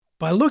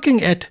By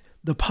looking at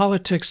the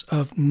politics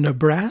of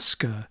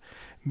Nebraska,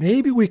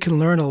 maybe we can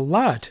learn a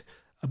lot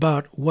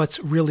about what's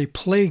really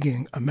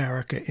plaguing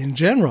America in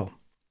general.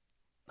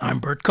 I'm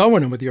Bert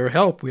Cohen, and with your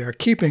help, we are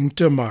keeping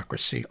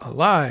democracy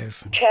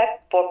alive.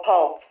 Check for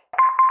pulse.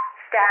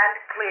 Stand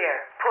clear.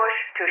 Push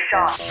to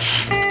shot.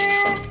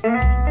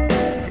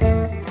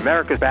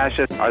 America's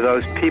fascists are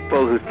those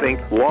people who think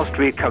Wall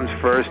Street comes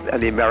first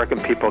and the American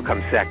people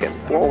come second.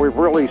 What we've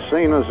really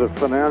seen is a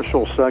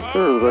financial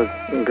sector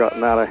that's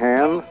gotten out of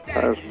hand,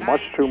 has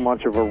much too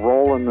much of a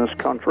role in this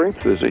country.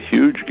 There's a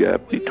huge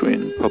gap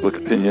between public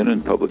opinion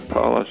and public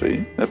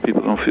policy that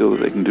people don't feel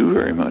that they can do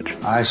very much.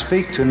 I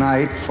speak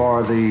tonight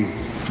for the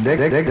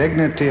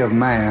dignity of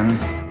man.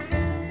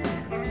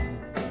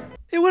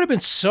 It would have been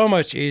so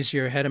much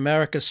easier had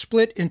America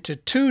split into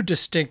two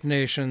distinct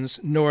nations,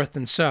 North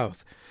and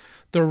South.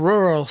 The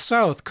rural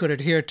South could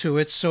adhere to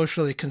its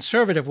socially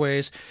conservative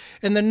ways,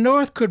 and the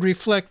North could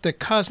reflect the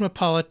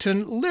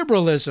cosmopolitan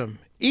liberalism.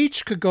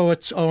 Each could go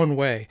its own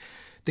way.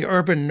 The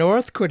urban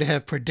North could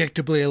have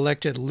predictably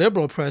elected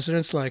liberal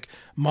presidents like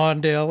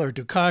Mondale or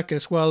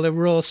Dukakis, while the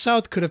rural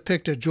South could have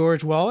picked a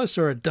George Wallace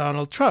or a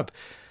Donald Trump.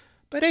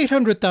 But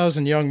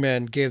 800,000 young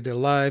men gave their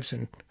lives,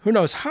 and who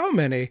knows how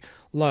many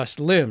lost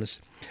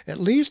limbs. At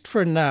least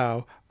for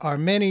now, our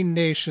many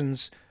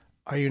nations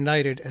are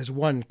united as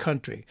one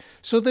country.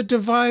 So the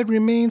divide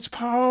remains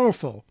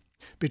powerful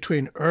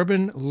between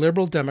urban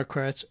liberal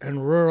Democrats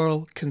and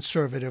rural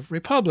conservative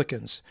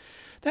Republicans.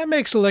 That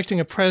makes electing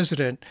a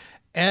president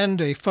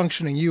and a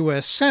functioning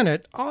U.S.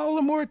 Senate all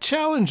the more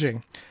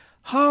challenging.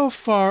 How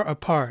far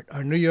apart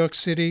are New York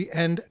City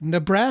and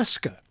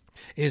Nebraska?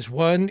 Is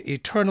one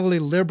eternally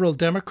liberal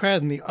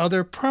Democrat and the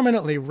other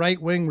permanently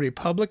right-wing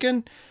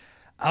Republican?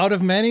 Out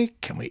of many,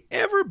 can we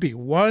ever be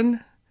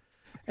one?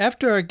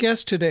 After our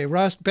guest today,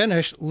 Ross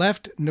Benesch,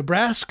 left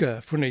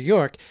Nebraska for New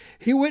York,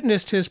 he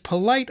witnessed his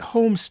polite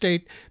home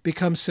state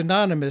become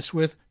synonymous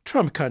with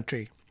Trump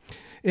country.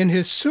 In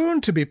his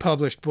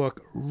soon-to-be-published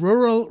book,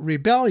 Rural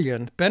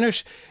Rebellion,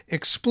 Benesch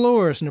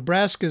explores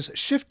Nebraska's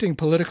shifting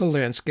political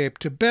landscape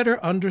to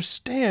better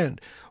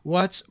understand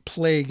what's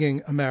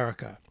plaguing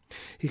America.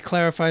 He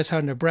clarifies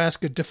how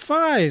Nebraska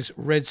defies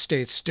red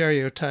state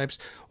stereotypes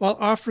while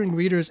offering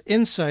readers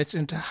insights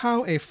into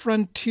how a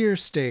frontier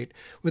state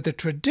with a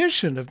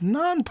tradition of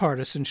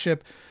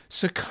nonpartisanship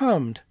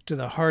succumbed to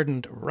the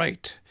hardened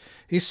right.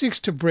 He seeks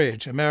to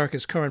bridge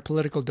America's current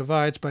political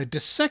divides by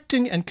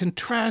dissecting and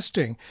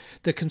contrasting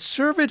the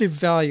conservative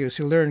values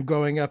he learned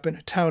growing up in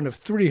a town of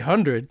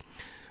 300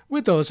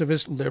 with those of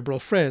his liberal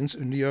friends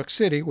in New York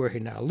City, where he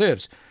now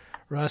lives.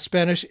 Ross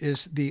Benesch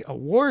is the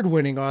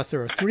award-winning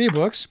author of 3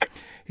 books.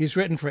 He's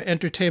written for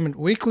Entertainment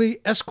Weekly,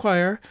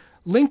 Esquire,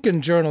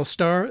 Lincoln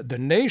Journal-Star, The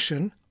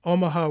Nation,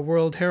 Omaha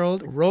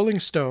World-Herald, Rolling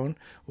Stone,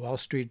 Wall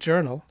Street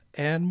Journal,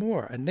 and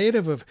more. A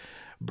native of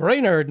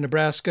Brainerd,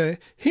 Nebraska,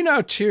 he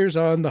now cheers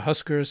on the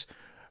Huskers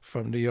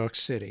from New York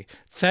City.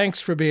 Thanks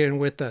for being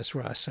with us,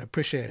 Ross. I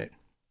appreciate it.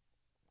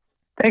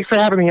 Thanks for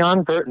having me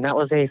on, Bert, and that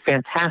was a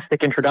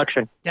fantastic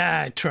introduction.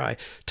 Yeah, I try.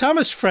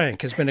 Thomas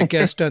Frank has been a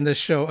guest on this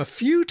show a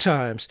few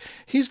times.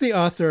 He's the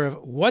author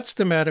of What's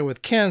the Matter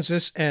with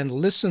Kansas and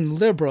Listen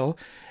Liberal,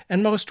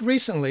 and most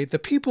recently, The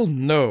People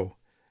Know,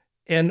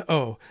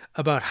 N-O,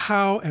 about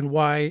how and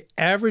why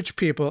average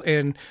people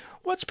in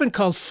what's been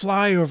called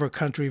flyover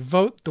country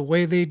vote the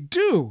way they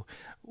do,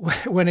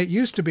 when it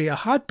used to be a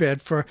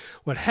hotbed for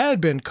what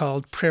had been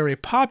called prairie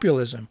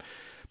populism.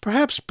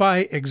 Perhaps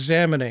by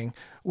examining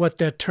what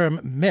that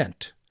term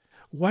meant,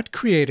 what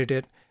created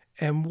it,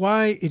 and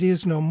why it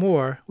is no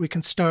more, we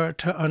can start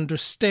to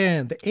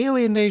understand the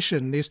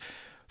alienation these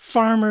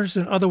farmers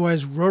and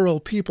otherwise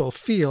rural people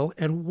feel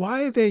and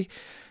why they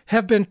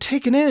have been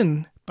taken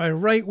in by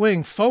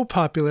right-wing faux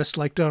populists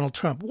like Donald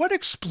Trump. What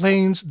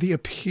explains the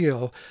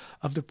appeal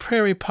of the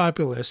prairie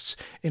populists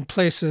in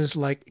places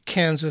like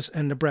Kansas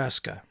and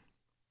Nebraska?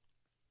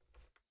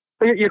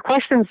 Your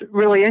question's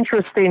really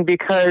interesting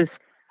because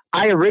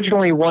I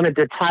originally wanted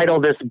to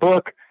title this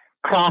book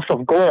Cross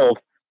of Gold,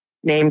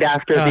 named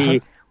after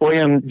the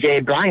William J.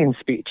 Bryan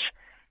speech.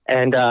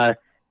 And the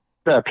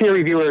peer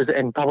reviewers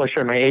and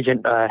publisher, my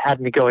agent,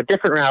 had me go a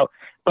different route.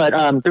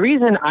 But the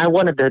reason I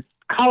wanted to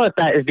call it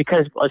that is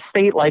because a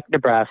state like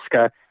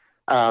Nebraska,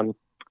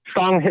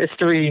 strong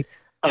history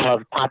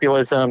of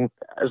populism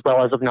as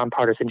well as of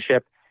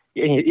nonpartisanship.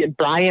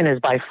 Bryan is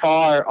by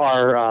far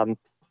our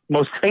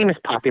most famous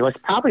populist,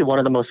 probably one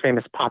of the most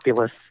famous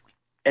populists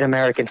in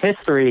American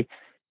history.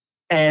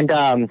 And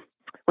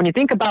when you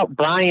think about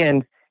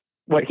Bryan,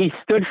 what he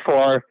stood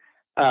for,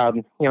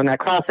 in that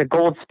Cross of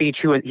Gold speech,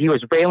 he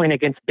was railing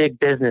against big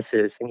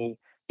businesses, and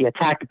he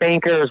attacked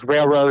bankers,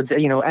 railroads,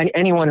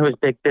 anyone who was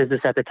big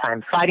business at the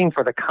time, fighting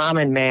for the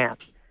common man.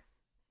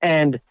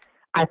 And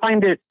I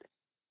find it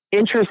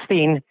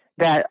interesting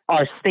that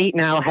our state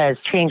now has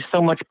changed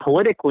so much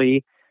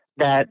politically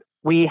that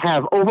we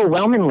have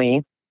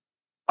overwhelmingly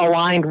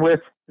aligned with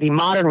the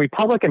modern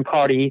Republican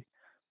Party,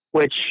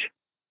 which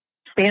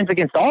stands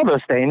against all those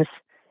things.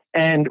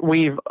 And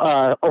we've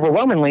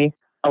overwhelmingly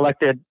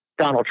elected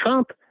Donald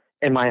Trump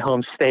in my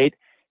home state.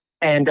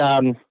 And,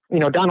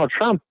 Donald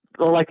Trump,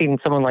 electing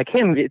someone like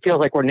him, it feels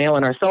like we're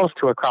nailing ourselves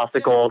to a cross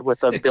of gold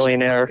with a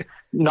billionaire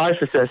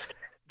narcissist.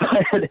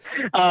 But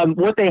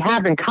what they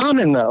have in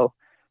common, though,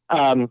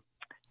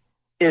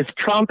 is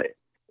Trump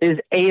is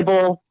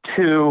able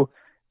to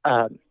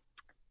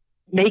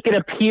make it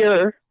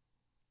appear,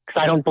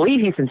 because I don't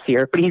believe he's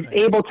sincere, but he's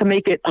able to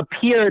make it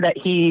appear that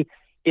he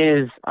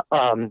is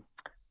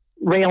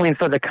railing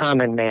for the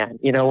common man.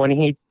 When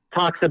he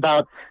talks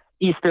about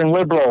Eastern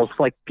liberals,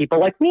 like people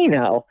like me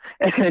now,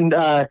 and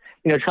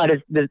try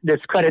to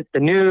discredit the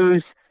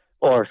news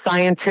or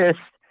scientists.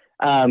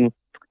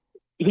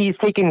 He's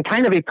taking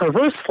kind of a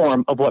perverse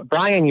form of what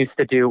Brian used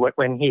to do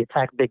when he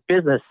attacked big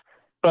business.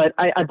 But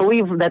I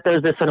believe that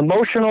there's an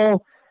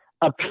emotional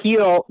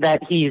appeal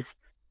that he's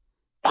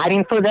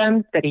fighting for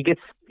them, that he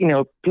gets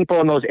people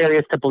in those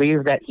areas to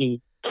believe that he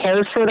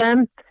cares for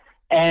them,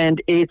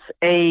 and it's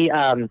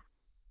an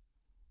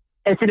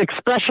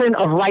expression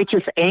of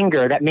righteous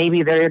anger that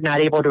maybe they're not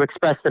able to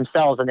express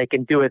themselves, and they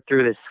can do it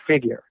through this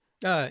figure.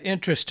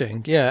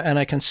 Interesting. Yeah. And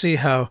I can see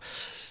how,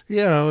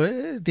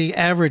 the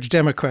average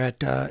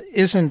Democrat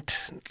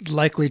isn't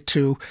likely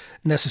to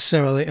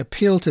necessarily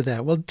appeal to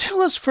that. Well,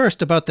 tell us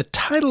first about the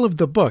title of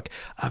the book.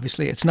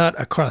 Obviously, it's not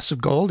A Cross of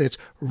Gold. It's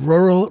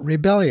Rural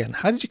Rebellion.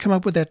 How did you come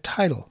up with that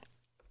title?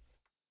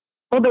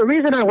 Well, the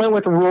reason I went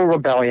with Rural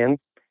Rebellion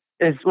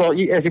is,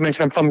 as you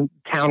mentioned, I'm from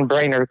town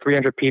Brainerd,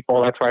 300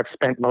 people. That's where I've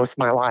spent most of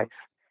my life.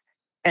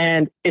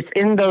 And it's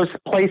in those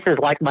places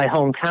like my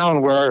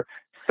hometown where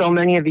so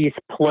many of these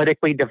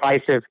politically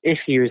divisive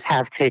issues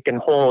have taken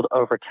hold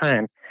over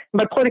time. And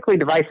by politically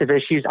divisive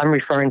issues, I'm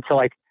referring to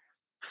like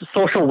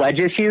social wedge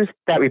issues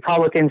that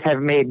Republicans have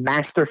made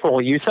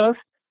masterful use of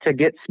to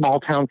get small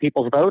town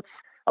people's votes.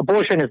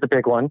 Abortion is the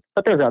big one,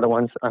 but there's other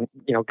ones,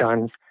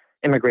 guns,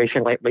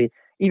 immigration lately,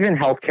 even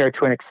healthcare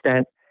to an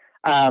extent.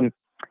 And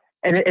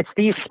it's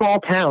these small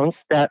towns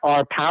that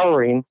are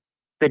powering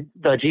the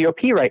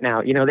GOP right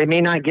now. They may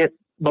not get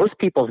most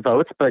people's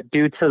votes, but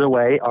due to the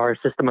way our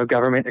system of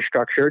government is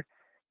structured,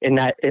 in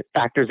that it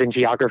factors in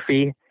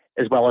geography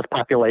as well as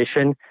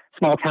population,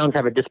 small towns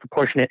have a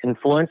disproportionate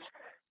influence,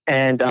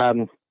 and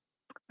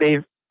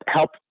they've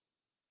helped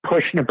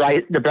push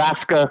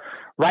Nebraska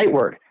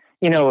rightward.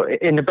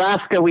 In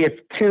Nebraska, we have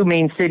two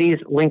main cities,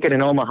 Lincoln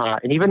and Omaha,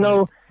 and even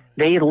though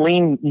they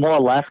lean more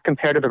left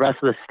compared to the rest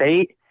of the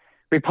state,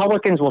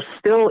 Republicans will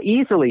still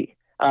easily,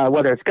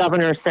 whether it's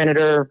governor,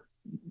 senator,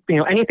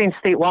 anything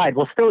statewide,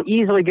 will still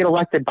easily get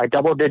elected by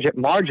double-digit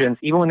margins,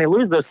 even when they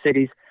lose those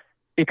cities,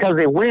 because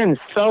they win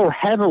so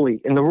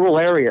heavily in the rural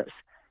areas.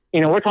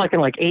 We're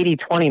talking like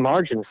 80-20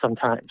 margins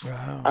sometimes.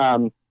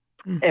 Wow.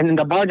 And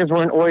the margins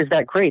weren't always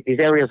that great. These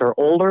areas are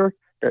older.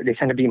 They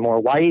tend to be more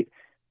white,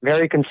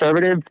 very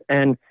conservative,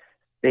 and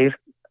they've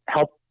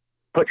helped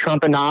put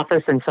Trump in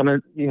office and some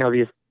of,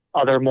 these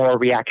other more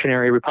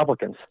reactionary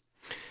Republicans.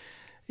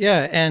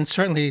 Yeah, and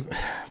certainly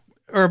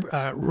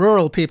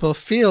rural people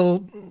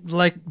feel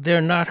like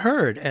they're not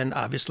heard, and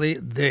obviously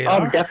they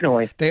are.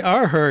 Definitely, they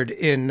are heard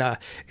in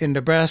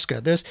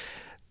Nebraska.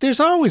 There's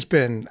always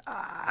been,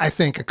 I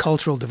think, a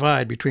cultural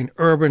divide between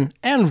urban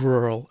and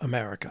rural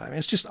America. I mean,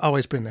 it's just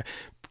always been there.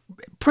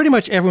 Pretty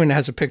much everyone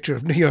has a picture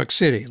of New York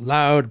City: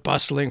 loud,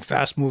 bustling,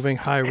 fast-moving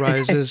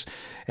high-rises,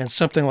 and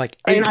something like.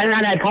 And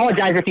I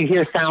apologize if you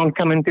hear sound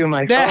coming through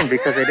my phone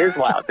because it is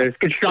loud. There's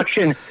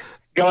construction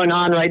going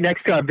on right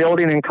next to our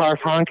building and cars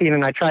honking,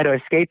 and I try to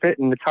escape it,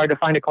 and it's hard to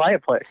find a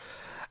quiet place.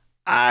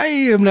 I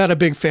am not a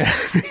big fan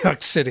of New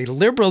York City,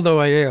 liberal though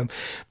I am,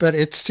 but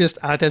it's just,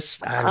 I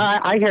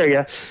hear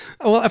you.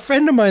 Well, a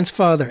friend of mine's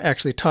father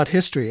actually taught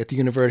history at the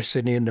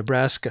University in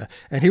Nebraska,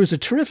 and he was a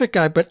terrific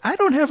guy, but I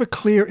don't have a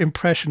clear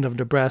impression of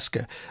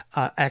Nebraska.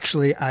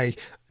 Actually, I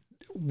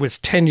was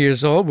 10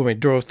 years old when we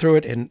drove through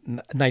it in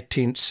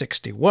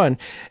 1961,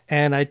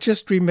 and I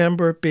just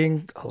remember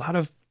being a lot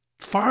of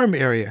farm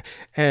area,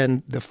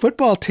 and the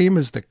football team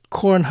is the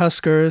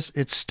Cornhuskers.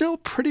 It's still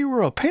pretty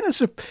rural. Paint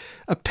us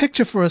a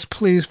picture for us,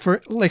 please,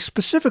 for like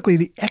specifically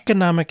the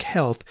economic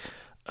health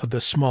of the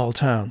small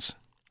towns.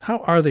 How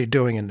are they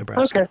doing in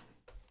Nebraska? Okay.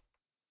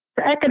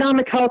 The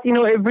economic health,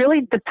 it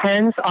really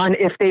depends on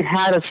if they've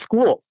had a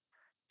school.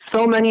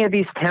 So many of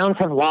these towns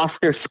have lost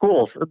their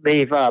schools.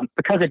 They've,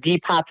 because of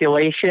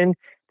depopulation,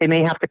 they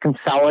may have to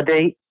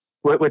consolidate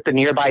with the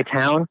nearby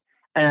town.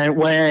 And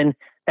when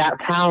that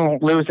town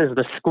loses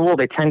the school,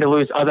 they tend to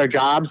lose other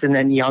jobs, and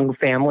then young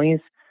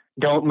families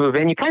don't move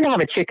in. You kind of have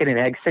a chicken and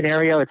egg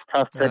scenario. It's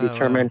tough to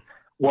determine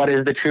what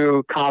is the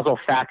true causal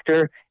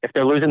factor. If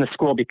they're losing the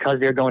school because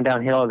they're going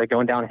downhill, or they're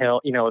going downhill,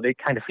 they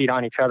kind of feed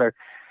on each other.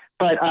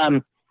 But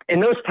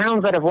in those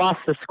towns that have lost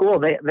the school,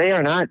 they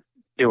are not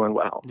doing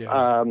well.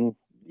 Yeah.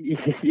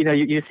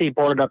 You see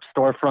boarded up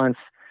storefronts,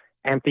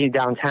 empty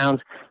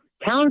downtowns.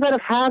 Towns that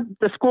have had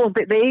the schools,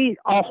 they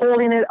are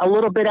holding it a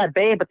little bit at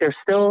bay, but they're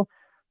still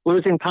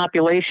losing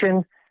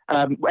population.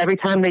 Every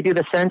time they do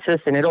the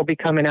census, and it'll be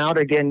coming out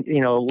again,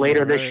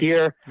 later this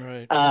year.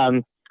 Right.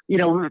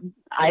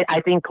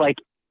 I think like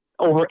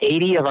over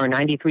 80 of our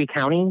 93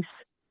 counties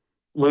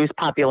lose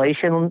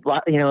population.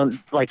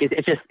 Like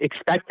it's just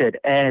expected.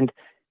 And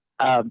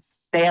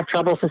they have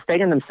trouble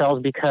sustaining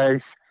themselves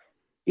because,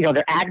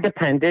 they're ag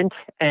dependent,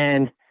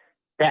 and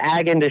the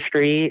ag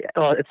industry,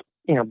 it's,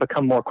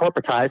 become more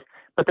corporatized,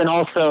 but then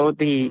also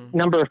the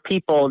number of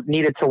people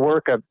needed to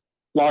work a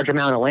large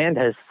amount of land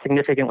has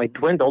significantly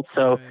dwindled.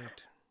 So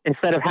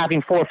instead of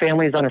having 4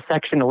 families on a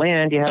section of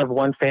land, you have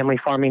one family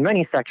farming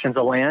many sections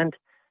of land.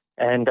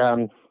 And,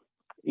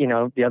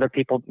 the other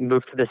people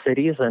move to the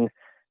cities, and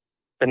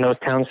then those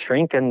towns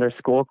shrink and their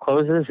school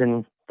closes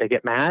and they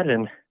get mad,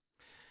 and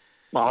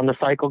on the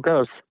cycle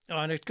goes.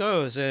 On it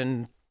goes,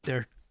 and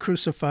they're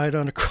crucified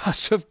on a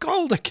cross of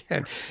gold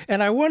again.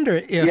 And I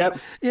wonder if,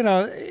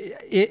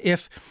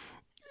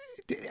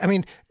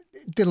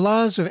 the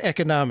laws of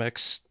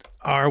economics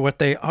are what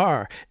they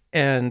are.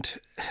 And,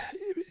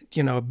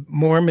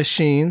 more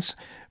machines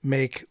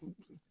make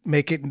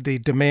it the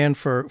demand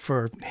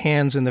for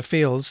hands in the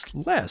fields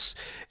less.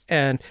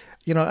 And,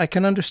 I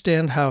can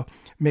understand how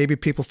maybe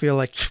people feel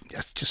like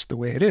that's just the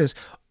way it is.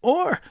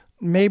 Or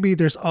maybe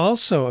there's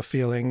also a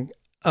feeling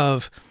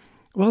of,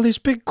 well, these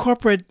big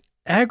corporate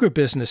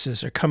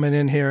agribusinesses are coming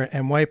in here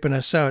and wiping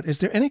us out. Is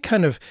there any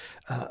kind of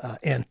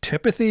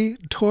antipathy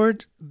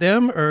toward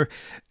them, or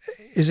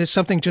is it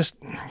something just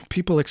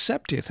people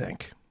accept, do you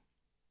think?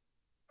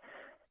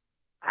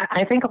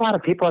 I think a lot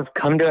of people have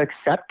come to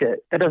accept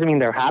it. That doesn't mean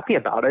they're happy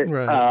about it.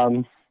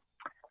 Right.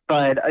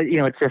 But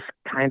it's just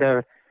kind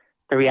of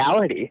the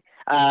reality.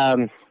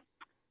 I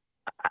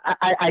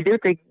do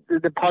think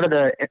the part of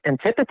the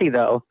antipathy,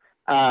 though,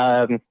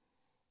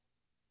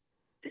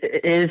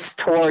 is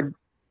toward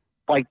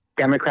like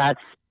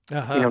Democrats,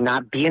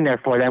 not being there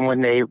for them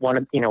when they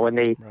want to, when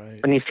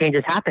these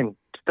changes happened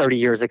 30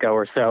 years ago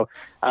or so,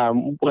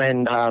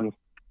 when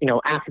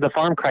after the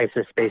farm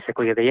crisis,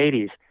 basically of the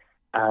 80s,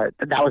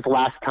 that was the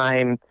last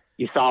time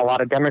you saw a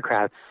lot of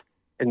Democrats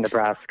in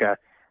Nebraska.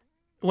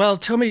 Well,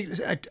 tell me,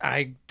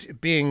 I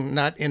being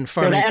not in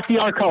farming... So the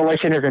FDR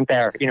coalition isn't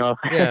there,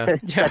 Yeah.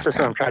 That's what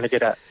I'm trying to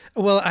get at.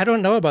 Well, I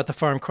don't know about the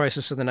farm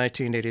crisis of the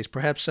 1980s.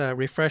 Perhaps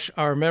refresh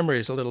our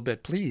memories a little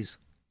bit, please.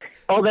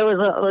 Oh, there was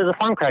a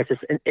farm crisis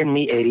in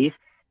the 80s.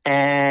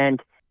 And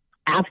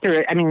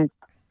after it, I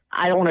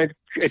don't want to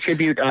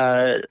attribute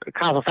a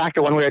causal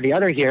factor one way or the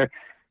other here,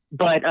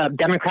 but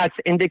Democrats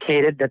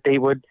indicated that they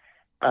would,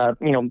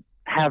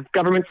 have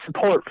government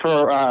support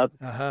for,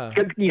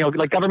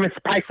 like government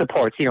price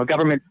supports,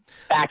 government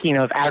backing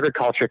of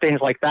agriculture, things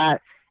like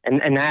that.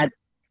 And that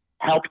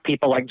helped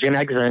people like Jim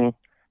Egson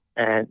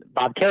and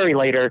Bob Kerrey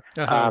later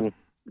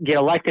get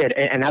elected.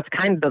 And that's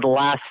kind of the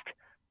last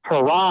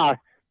hurrah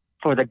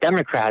for the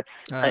Democrats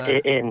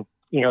in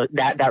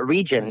that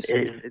region.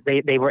 Is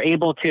they were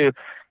able to,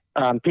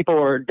 people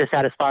were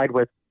dissatisfied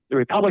with the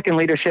Republican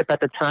leadership at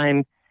the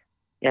time.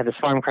 This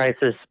farm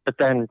crisis, but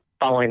then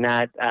following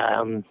that,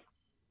 they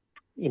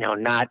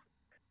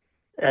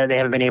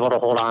haven't been able to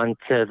hold on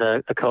to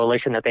the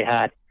coalition that they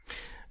had.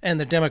 And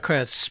the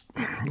Democrats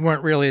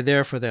weren't really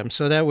there for them.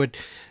 So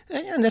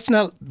and that's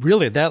not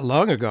really that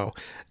long ago.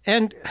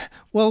 And,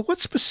 well,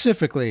 what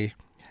specifically?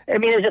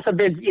 It's just a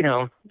big, it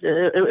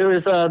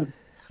was, I'm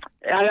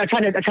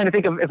trying to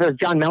think of if it was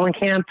John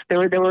Mellencamp. There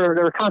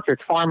were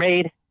concerts, Farm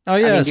Aid. Oh,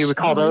 yes. Do you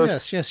recall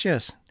those? Yes.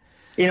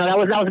 That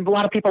was a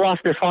lot of people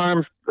lost their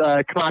farms.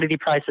 Commodity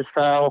prices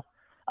fell.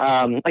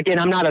 Again,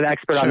 I'm not an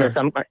expert on this.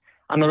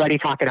 I'm already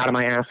talking out of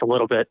my ass a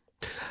little bit.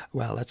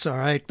 Well, that's all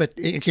right. But,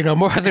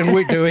 more than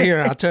we do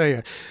here, I'll tell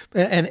you.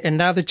 And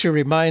now that you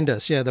remind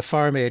us, the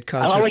Farm Aid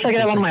concert. I wish I could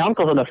have one of my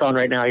uncles on the phone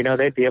right now.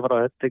 They'd be able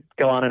to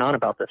go on and on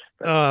about this.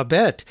 I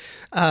bet.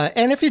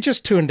 And if you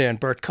just tuned in,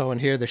 Bert Cohen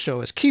here. The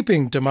show is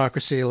Keeping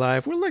Democracy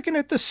Alive. We're looking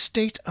at the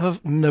state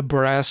of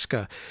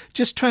Nebraska.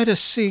 Just try to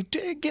see,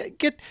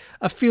 get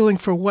a feeling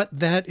for what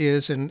that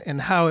is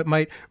and how it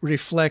might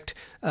reflect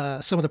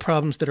some of the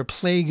problems that are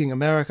plaguing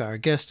America. Our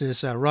guest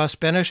is Ross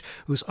Benesch,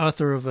 who's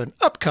author of an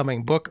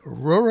upcoming book,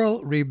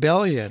 Rural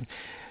Rebellion.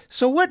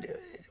 So what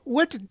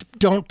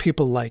don't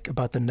people like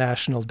about the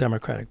National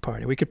Democratic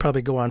Party? We could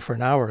probably go on for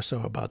an hour or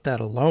so about that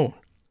alone.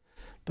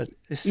 But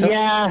and some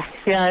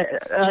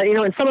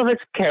of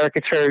it's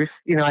caricatures.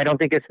 I don't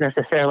think it's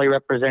necessarily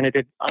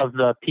representative of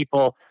the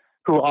people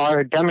who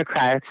are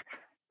Democrats.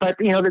 But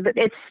they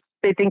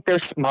think they're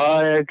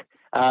smug.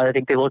 They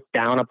think they look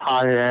down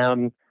upon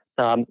them.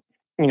 The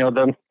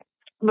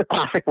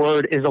classic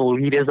word is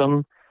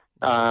elitism.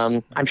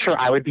 I'm sure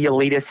I would be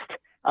elitist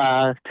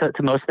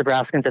to most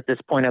Nebraskans at this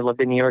point. I've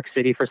lived in New York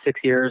City for 6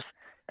 years,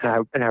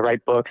 and I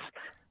write books.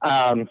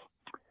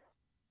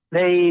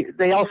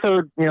 They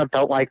also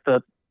don't like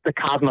the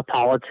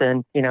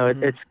cosmopolitan.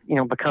 It's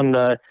become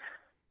the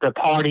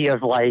party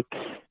of like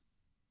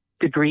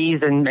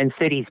degrees and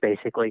cities,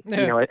 basically.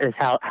 Is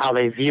how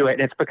they view it,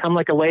 and it's become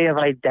like a way of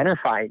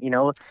identifying.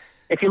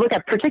 If you look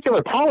at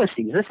particular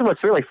policies, this is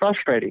what's really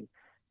frustrating.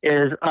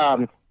 Is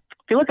if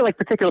you look at like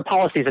particular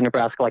policies in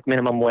Nebraska, like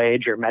minimum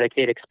wage or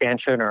Medicaid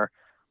expansion or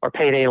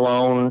payday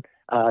loan,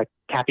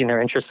 capping their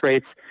interest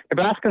rates,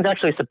 Nebraskans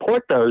actually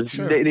support those.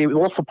 Sure. They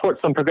will support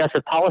some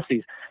progressive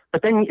policies.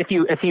 But then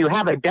if you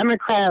have a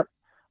Democrat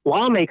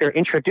lawmaker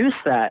introduce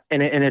that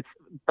and it's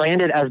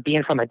branded as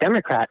being from a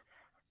Democrat,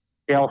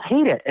 they'll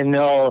hate it, and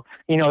they'll,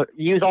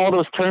 use all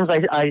those terms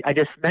I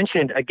just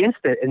mentioned against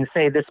it and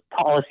say this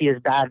policy is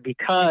bad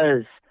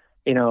because,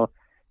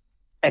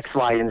 X,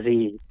 Y, and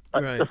Z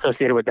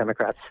associated with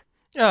Democrats.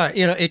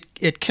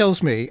 It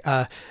kills me.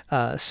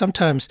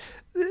 Sometimes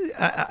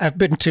I've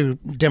been to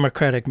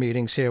Democratic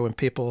meetings here when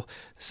people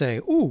say,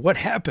 "Ooh, what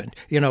happened?"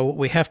 What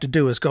we have to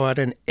do is go out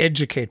and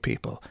educate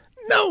people.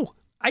 No,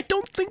 I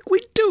don't think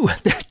we do.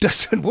 That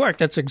doesn't work.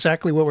 That's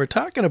exactly what we're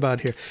talking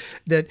about here.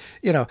 That,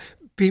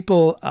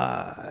 people...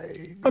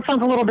 That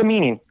sounds a little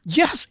demeaning.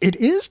 Yes, it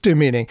is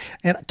demeaning.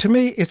 And to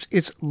me,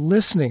 it's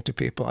listening to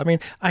people. I mean,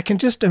 I can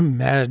just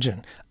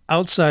imagine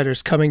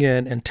outsiders coming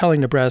in and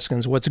telling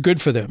Nebraskans what's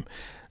good for them.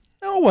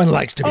 No one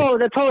likes to be... Oh,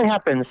 that totally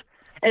happens.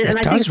 And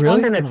I think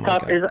really? Something that's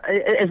tough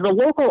is the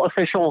local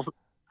officials.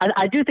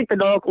 I do think the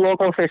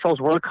local officials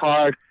work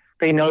hard.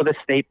 They know the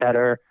state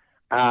better.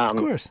 Of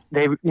course.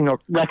 They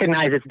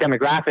recognize its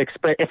demographics.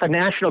 But if a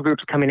national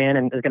group's coming in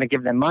and is going to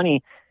give them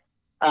money,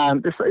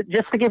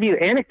 just to give you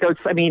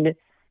anecdotes, I mean,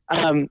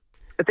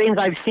 the things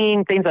I've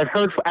seen, things I've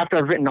heard after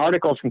I've written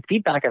articles and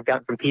feedback I've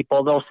gotten from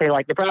people, they'll say,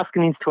 like, Nebraska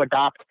needs to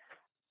adopt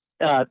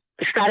the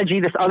strategy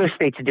this other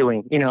state's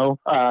doing,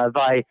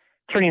 by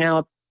turning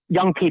out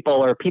young people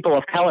or people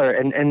of color.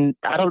 And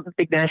I don't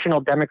think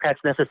national Democrats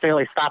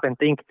necessarily stop and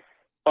think,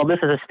 well, this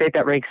is a state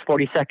that ranks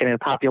 42nd in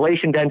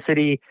population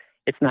density.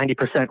 It's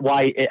 90%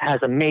 white. It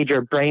has a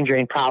major brain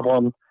drain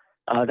problem.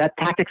 That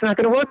tactic's not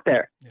going to work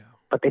there. Yeah.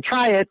 But they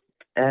try it,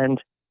 and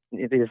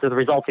these are the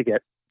results you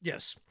get.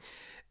 Yes.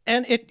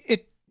 And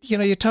it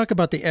you talk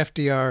about the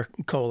FDR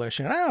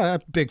coalition. I'm a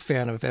big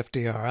fan of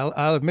FDR,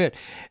 I'll admit.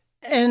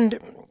 And,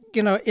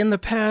 in the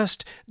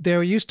past,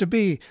 there used to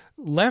be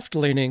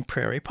left-leaning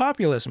prairie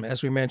populism,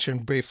 as we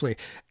mentioned briefly.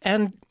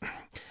 And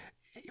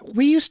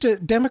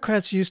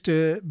Democrats used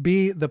to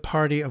be the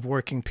party of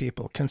working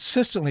people,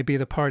 consistently be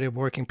the party of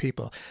working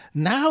people.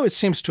 Now it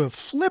seems to have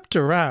flipped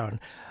around,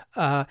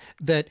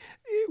 that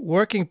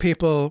working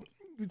people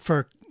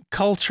for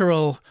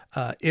cultural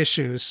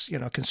issues,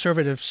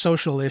 conservative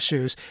social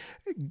issues,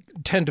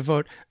 tend to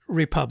vote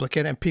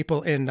Republican, and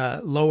people in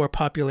lower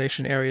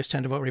population areas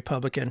tend to vote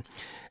Republican.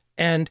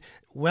 And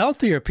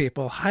wealthier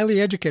people, highly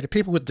educated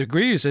people with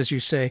degrees, as you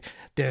say,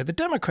 they're the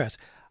Democrats.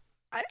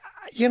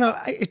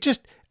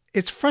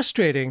 It's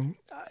frustrating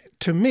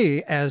to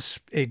me as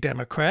a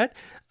Democrat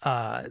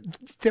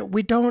that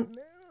we don't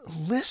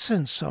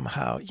listen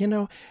somehow.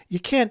 You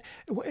can't,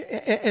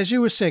 as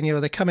you were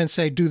saying, they come and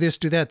say, do this,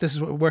 do that. This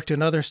is what worked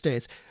in other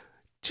states.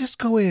 Just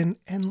go in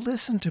and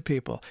listen to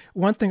people.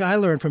 One thing I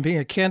learned from being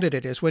a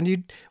candidate is when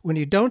you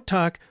don't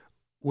talk,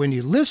 when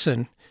you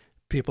listen,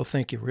 people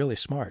think you're really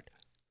smart.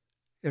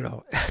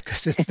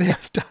 Because it's them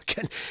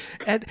talking.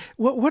 And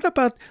what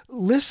about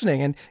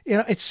listening? And,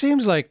 it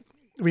seems like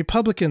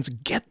Republicans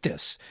get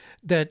this,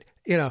 that,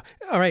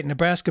 all right,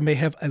 Nebraska may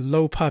have a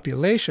low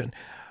population,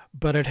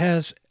 but it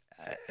has,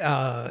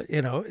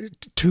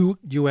 2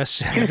 U.S.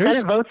 senators. 2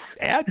 Senate votes.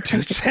 Yeah,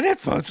 2 Senate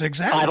votes,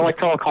 exactly. 5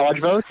 electoral college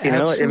votes,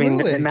 Absolutely. I mean,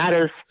 it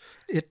matters.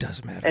 It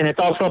does matter. And it's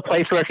also a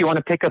place where if you want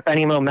to pick up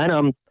any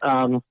momentum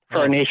for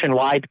a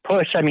nationwide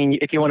push, I mean,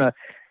 if you want to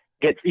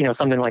get,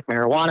 something like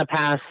marijuana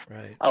passed,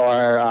 right,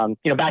 or,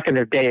 back in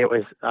the day, it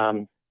was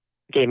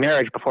gay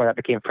marriage before that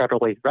became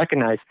federally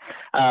recognized.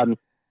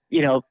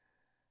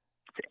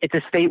 It's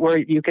a state where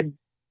you could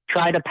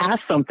try to pass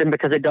something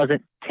because it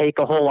doesn't take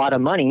a whole lot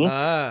of money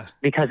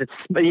because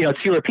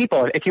it's fewer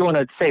people. If you want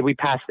to say we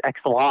passed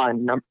X law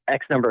in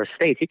X number of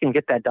states, you can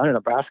get that done in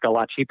Nebraska a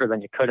lot cheaper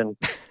than you could in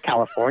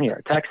California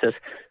or Texas.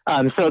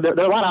 So there are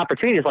a lot of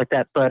opportunities like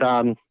that. But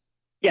I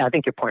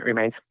think your point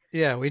remains.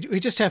 Yeah, we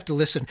just have to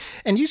listen.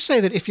 And you say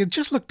that if you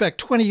just look back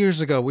 20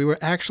 years ago, we were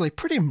actually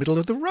pretty middle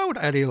of the road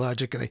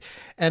ideologically.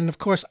 And of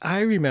course, I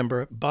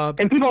remember Bob.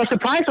 And people are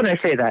surprised when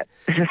I say that.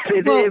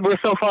 We're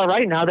so far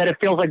right now that it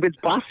feels like it's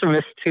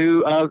blasphemous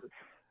to,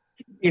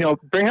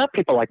 bring up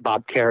people like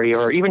Bob Kerrey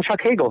or even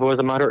Chuck Hagel, who was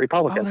a moderate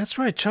Republican. Oh, that's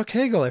right. Chuck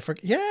Hagel. I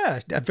forget. Yeah,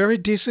 a very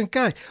decent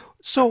guy.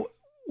 So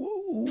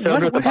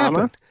what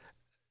happened?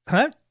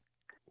 Huh?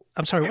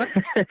 I'm sorry, what?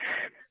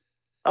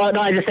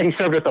 No, I just said he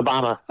served with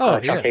Obama.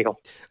 Chuck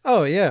Hagel.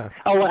 Oh, yeah.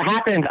 Oh, what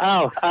happened?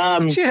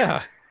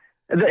 Yeah.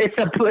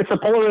 It's a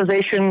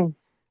polarization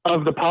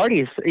of the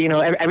parties.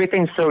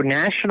 Everything's so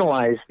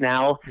nationalized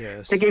now.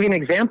 Yes. To give you an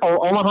example,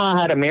 Omaha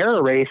had a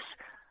mayor race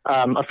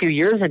a few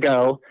years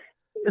ago.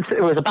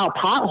 It was about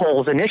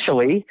potholes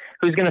initially.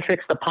 Who's going to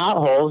fix the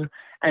potholes?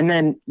 And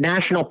then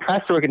national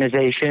press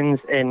organizations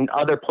and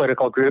other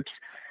political groups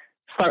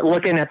start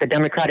looking at the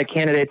Democratic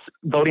candidate's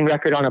voting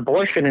record on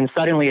abortion, and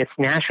suddenly it's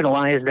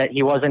nationalized that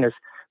he wasn't as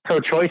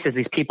pro-choice as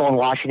these people in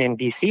Washington,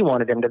 D.C.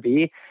 wanted him to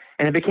be.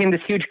 And it became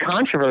this huge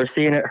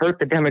controversy, and it hurt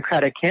the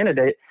Democratic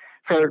candidate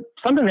for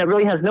something that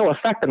really has no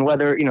effect on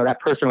whether, that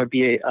person would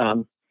be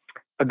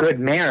a good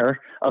mayor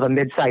of a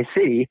mid-sized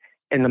city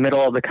in the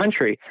middle of the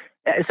country.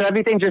 So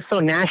everything's just so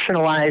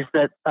nationalized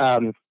that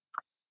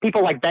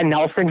people like Ben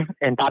Nelson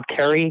and Bob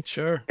Kerrey,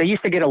 sure, they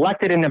used to get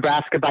elected in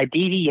Nebraska by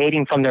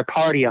deviating from their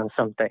party on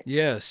something.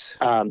 Yes.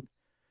 Like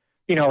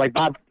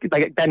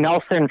Ben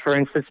Nelson, for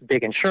instance,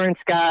 big insurance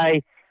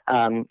guy.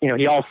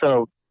 He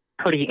also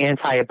pretty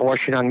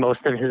anti-abortion on most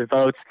of his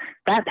votes.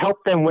 That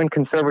helped them win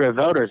conservative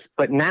voters.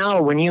 But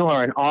now when you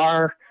are an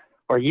R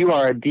or you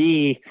are a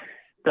D,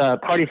 the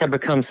parties have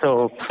become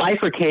so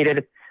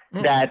bifurcated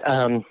that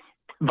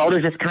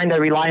voters just kind of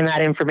rely on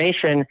that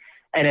information.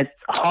 And it's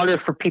harder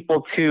for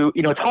people to,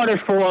 it's harder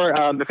for,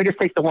 if we just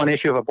take the one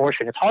issue of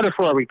abortion, it's harder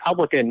for a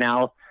Republican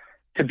now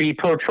to be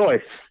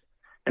pro-choice.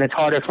 And it's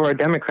harder for a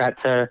Democrat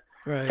to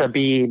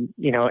be,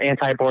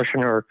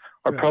 anti-abortion or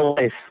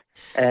pro-life.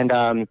 And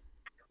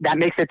that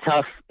makes it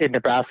tough in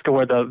Nebraska,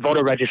 where the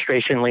voter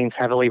registration leans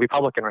heavily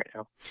Republican right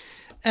now.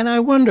 And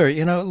I wonder,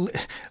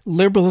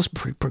 liberals,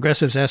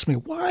 progressives ask me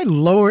why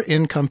lower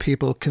income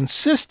people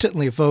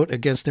consistently vote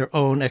against their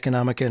own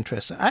economic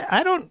interests.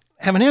 I don't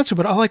have an answer,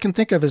 but all I can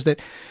think of is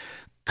that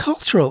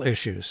cultural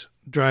issues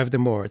drive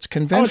them more. It's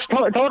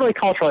conventional. It's totally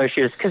cultural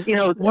issues because,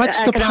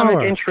 what's the economic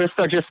power? Interests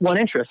are just one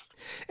interest.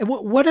 And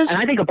what is?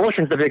 And I think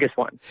abortion's the biggest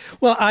one.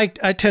 Well, I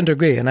tend to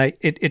agree, and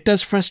it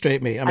does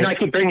frustrate me. I know I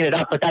keep bringing it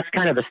up, but that's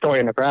kind of the story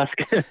of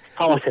Nebraska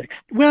politics.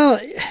 Well,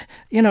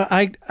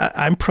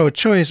 I'm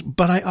pro-choice,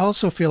 but I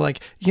also feel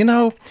like,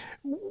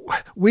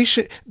 we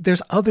should.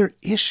 There's other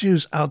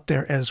issues out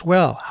there as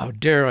well. How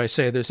dare I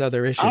say there's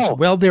other issues? Oh,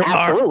 well, there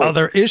absolutely. are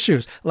other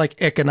issues, like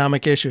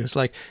economic issues,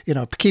 like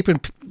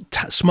keeping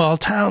small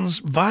towns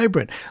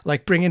vibrant,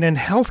 like bringing in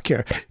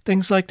healthcare,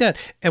 things like that.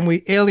 And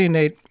we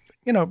alienate,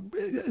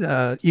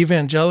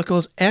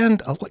 evangelicals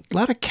and a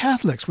lot of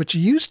Catholics, which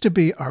used to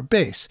be our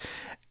base.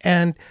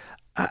 And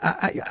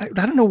I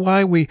don't know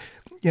why we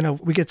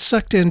get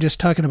sucked in just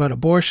talking about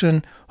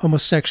abortion,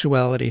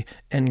 homosexuality,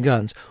 and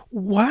guns.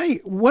 Why?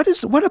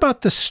 What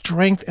about the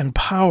strength and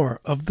power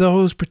of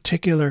those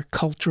particular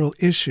cultural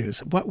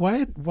issues?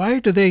 Why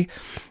do they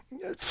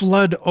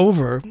flood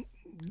over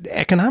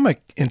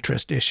economic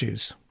interest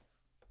issues?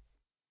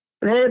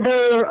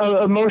 They're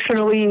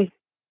emotionally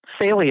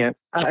salient.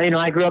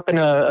 I grew up in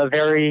a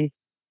very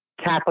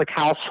Catholic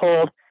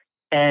household,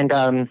 and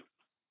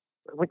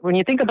when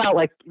you think about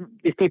like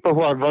these people who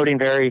are voting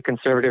very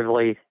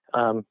conservatively.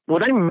 I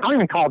don't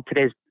even call it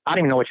today's. I don't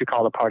even know what you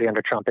call the party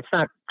under Trump. It's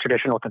not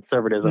traditional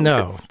conservatism.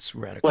 No, it's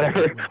radical.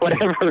 Whatever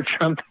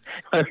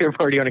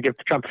party you want to give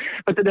to Trump,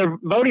 but they're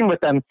voting with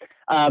them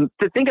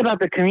to think about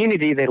the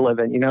community they live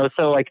in.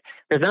 So like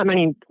there's not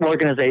many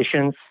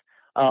organizations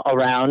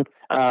around.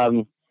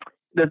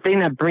 The thing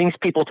that brings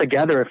people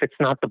together, if it's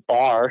not the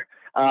bar,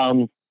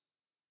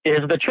 is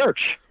the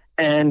church,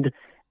 and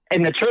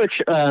in the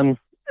church,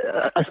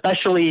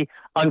 especially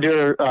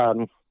under.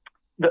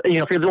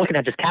 If you're looking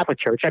at just Catholic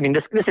Church,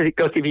 this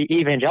goes to the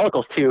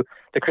evangelicals too,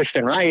 the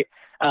Christian right.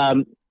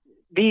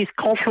 These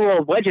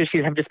cultural wedges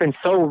have just been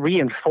so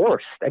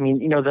reinforced.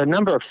 The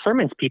number of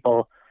sermons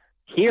people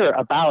hear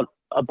about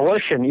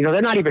abortion,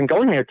 they're not even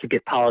going there to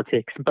get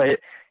politics, but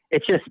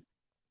it's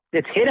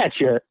hit at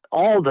you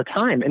all the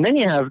time. And then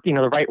you have,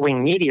 the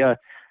right-wing media,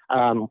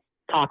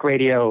 talk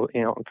radio,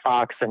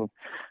 Fox and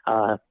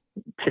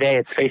today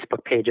it's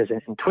Facebook pages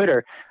and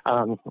Twitter,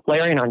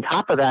 layering on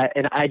top of that.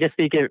 And I just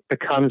think it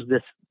becomes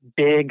this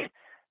big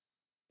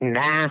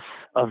mass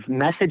of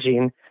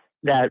messaging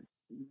that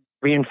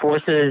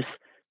reinforces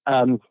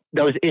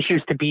those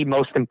issues to be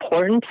most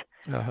important.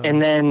 Uh-huh.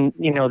 And then,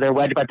 they're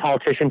wedged by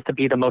politicians to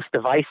be the most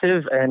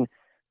divisive. And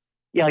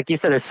like you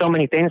said, there's so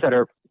many things that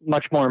are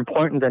much more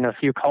important than a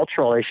few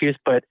cultural issues,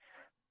 but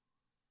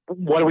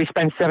what do we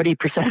spend 70%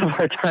 of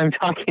our time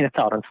talking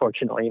about?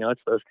 Unfortunately,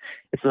 it's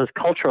those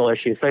cultural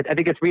issues. So I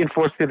think it's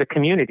reinforced through the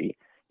community.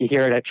 You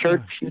hear it at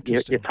church,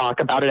 you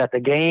talk about it at the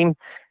game,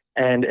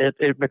 and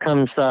it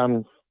becomes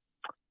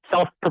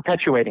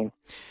self-perpetuating.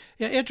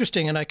 Yeah,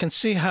 interesting. And I can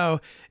see how,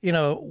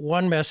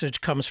 one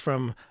message comes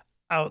from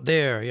out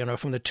there,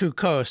 from the two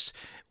coasts,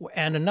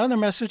 and another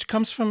message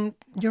comes from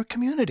your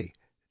community.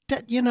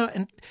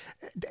 And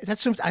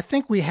that's something I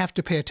think we have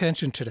to pay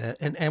attention to that,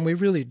 and we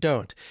really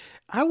don't.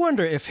 I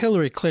wonder if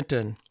Hillary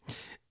Clinton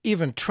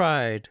even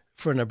tried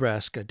for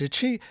Nebraska. Did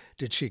she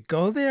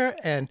go there?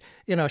 And,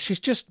 she's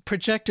just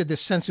projected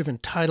this sense of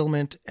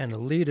entitlement and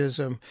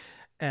elitism.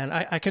 And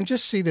I can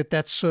just see that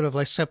that's sort of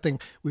like something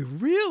we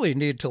really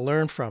need to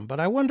learn from. But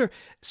I wonder,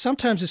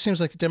 sometimes it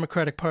seems like the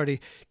Democratic Party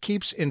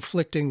keeps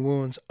inflicting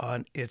wounds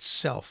on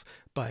itself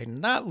by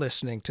not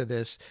listening to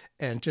this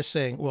and just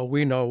saying, well,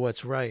 we know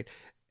what's right.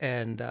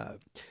 And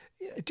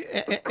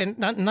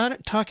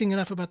not talking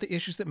enough about the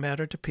issues that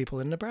matter to people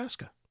in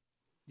Nebraska.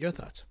 Your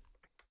thoughts?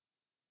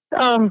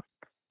 I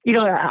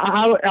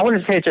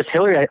wouldn't say it's just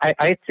Hillary.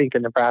 I think the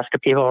Nebraska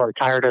people are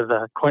tired of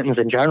the Clintons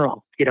in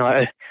general.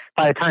 By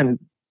the time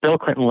Bill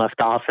Clinton left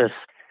office,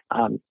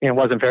 it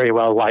wasn't very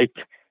well liked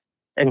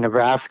in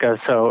Nebraska.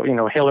 So,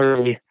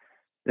 Hillary,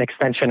 an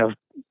extension of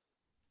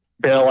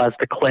Bill as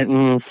the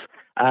Clintons,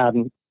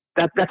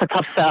 that's a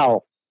tough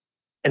sell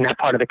in that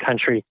part of the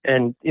country.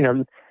 And,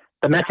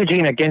 the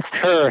messaging against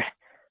her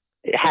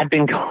had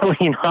been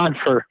going on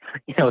for,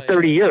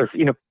 30 years,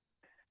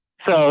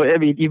 So,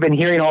 you've been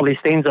hearing all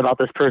these things about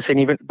this person,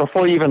 even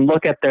before you even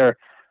look at their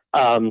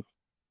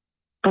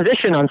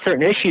position on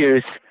certain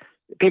issues.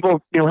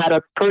 People, had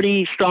a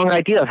pretty strong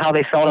idea of how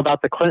they felt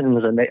about the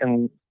Clintons,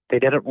 and they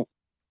didn't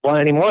want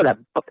any more of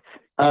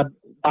that.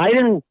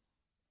 Biden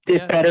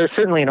did better,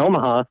 certainly in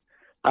Omaha.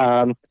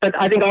 But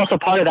I think also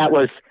part of that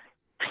was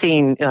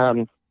seeing,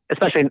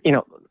 especially,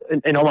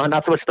 in Omaha,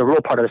 not so much the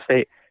rural part of the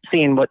state,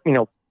 seeing what,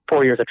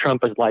 4 years of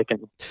Trump was like,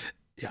 and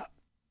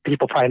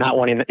people probably not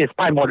wanting, it's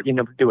probably more,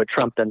 to do with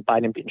Trump than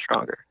Biden being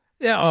stronger.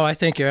 Yeah. Oh, I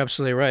think you're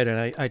absolutely right.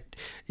 And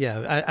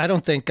I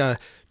don't think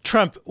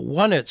Trump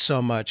won it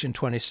so much in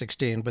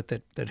 2016, but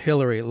that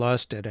Hillary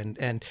lost it.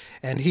 And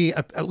he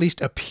at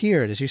least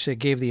appeared, as you say,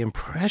 gave the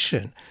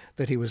impression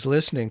that he was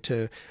listening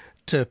to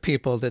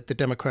people that the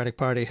Democratic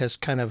Party has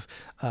kind of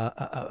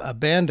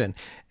abandoned.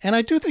 And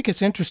I do think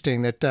it's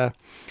interesting that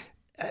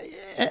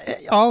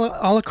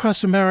all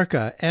across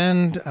America,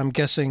 and I'm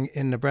guessing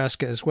in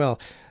Nebraska as well,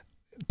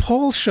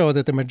 polls show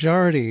that the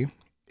majority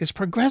is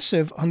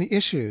progressive on the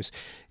issues,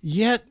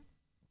 yet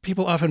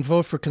people often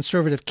vote for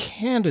conservative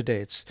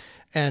candidates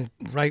and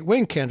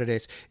right-wing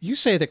candidates. You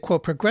say that,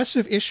 quote,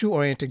 progressive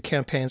issue-oriented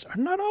campaigns are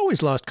not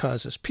always lost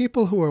causes.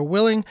 People who are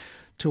willing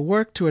to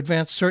work to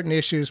advance certain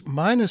issues,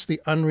 minus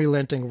the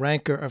unrelenting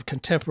rancor of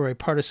contemporary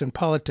partisan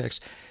politics,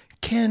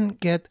 can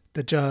get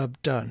the job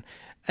done.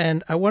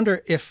 And I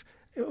wonder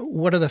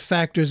what are the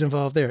factors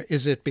involved there?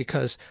 Is it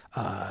because,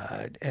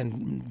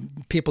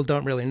 and people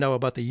don't really know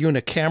about the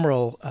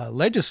unicameral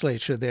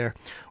legislature there,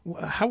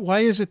 why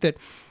is it that,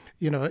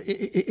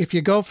 if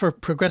you go for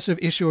progressive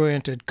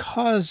issue-oriented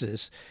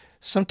causes,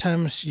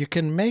 sometimes you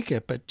can make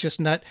it, but just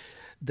not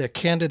the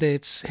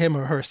candidate's him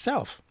or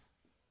herself?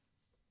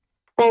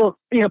 Well,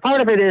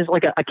 part of it is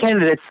like a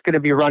candidate's going to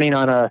be running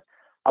on a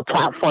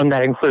platform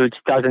that includes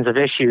dozens of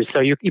issues.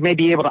 So you may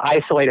be able to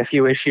isolate a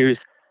few issues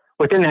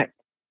within that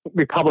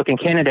Republican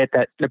candidate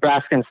that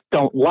Nebraskans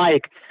don't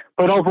like,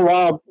 but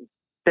overall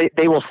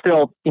they will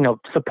still,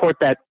 support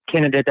that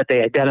candidate that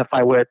they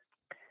identify with,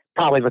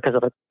 probably because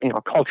of a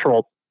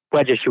cultural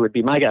wedge issue would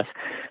be my guess.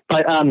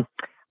 But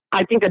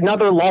I think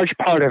another large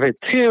part of it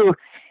too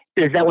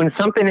is that when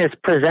something is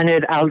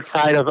presented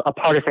outside of a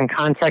partisan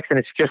context and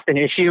it's just an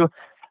issue,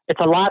 it's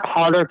a lot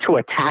harder to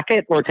attack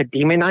it or to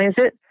demonize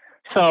it.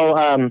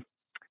 So,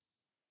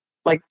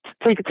 like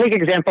take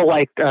example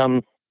like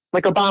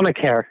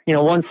Obamacare.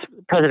 Once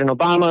President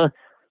Obama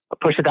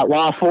pushed that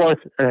law forth,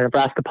 a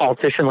Nebraska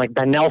politician like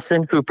Ben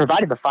Nelson, who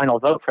provided the final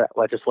vote for that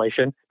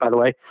legislation, by the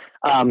way,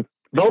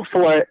 vote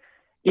for it.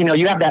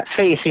 You have that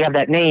face, you have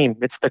that name.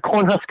 It's the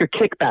Cornhusker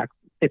kickback.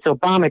 It's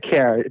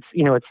Obamacare.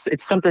 It's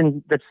it's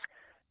something that's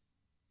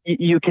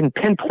you can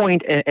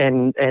pinpoint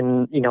and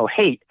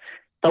hate.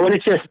 But when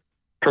it's just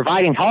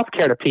providing health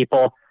care to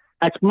people,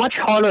 that's much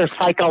harder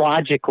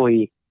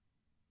psychologically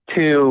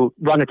to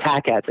run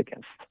attack ads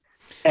against.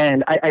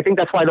 And I think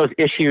that's why those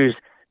issues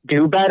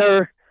do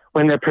better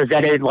when they're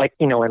presented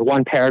in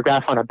one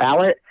paragraph on a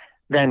ballot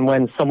than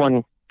when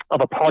someone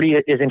of a party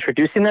is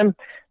introducing them.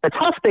 The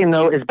tough thing,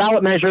 though, is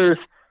ballot measures.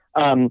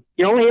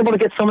 You're only able to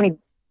get so many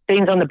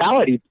things on the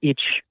ballot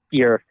each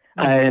year.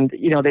 And,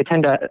 they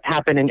tend to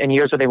happen in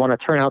years where they want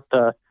to turn out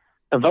the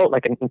vote,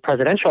 like in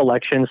presidential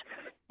elections.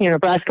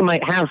 Nebraska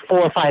might have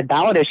 4 or 5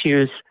 ballot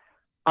issues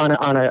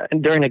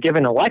during a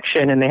given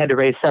election, and they had to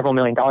raise several $1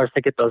 million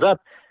to get those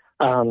up.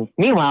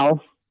 Meanwhile,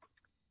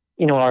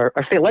 our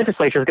state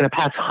legislature is going to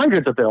pass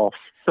hundreds of bills.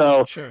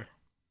 So sure,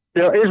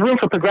 there is room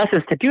for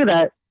progressives to do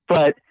that,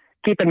 but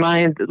keep in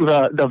mind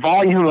the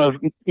volume of,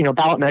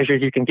 ballot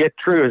measures you can get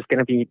through is going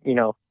to be,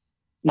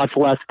 much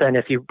less than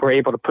if you were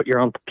able to put your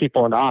own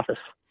people into office.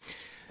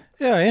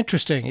 Yeah,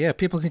 interesting. Yeah,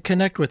 people can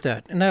connect with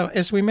that. Now,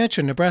 as we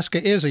mentioned,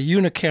 Nebraska is a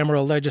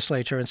unicameral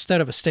legislature.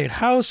 Instead of a state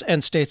house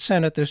and state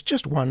senate, there's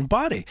just one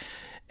body.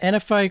 And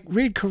if I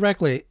read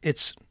correctly,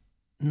 it's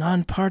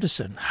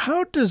nonpartisan.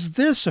 How does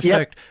this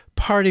affect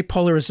party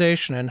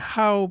polarization and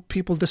how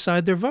people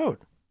decide their vote?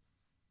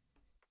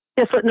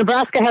 Yes, so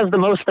Nebraska has the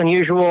most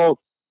unusual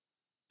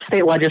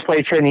state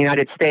legislature in the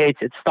United States.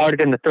 It started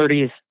in the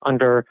 30s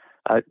under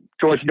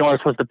George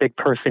Norris was the big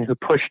person who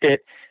pushed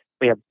it.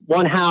 We have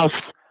one house.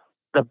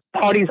 The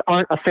parties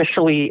aren't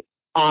officially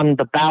on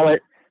the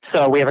ballot,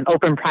 so we have an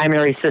open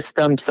primary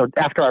system. So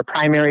after our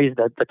primaries,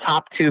 the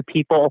top 2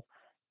 people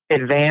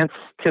advance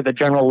to the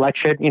general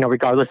election,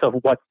 regardless of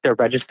what they're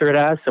registered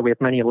as. So we have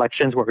many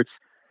elections where it's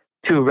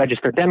 2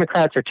 registered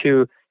Democrats or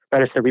 2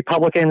 registered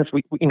Republicans.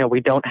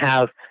 We don't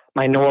have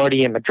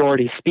minority and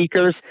majority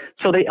speakers,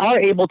 so they are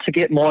able to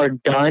get more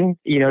done.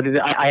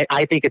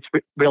 I think it's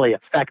really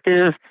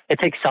effective. It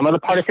takes some of the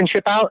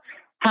partisanship out.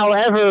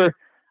 However,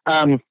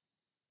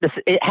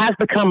 it has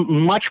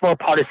become much more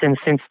partisan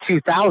since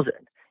 2000,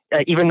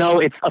 even though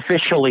it's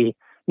officially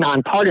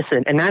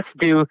nonpartisan. And that's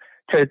due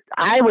to,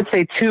 I would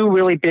say, 2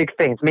 really big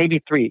things,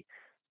 maybe 3.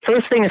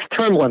 First thing is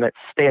term limits.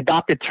 They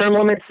adopted term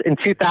limits in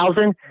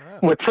 2000. Wow.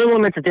 What term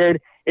limits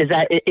did is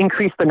that it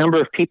increased the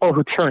number of people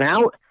who turn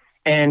out,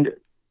 and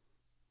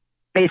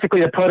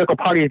basically the political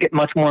parties get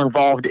much more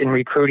involved in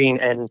recruiting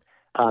and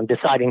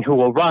deciding who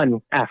will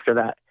run after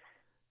that.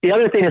 The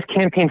other thing is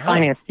campaign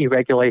finance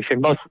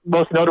deregulation,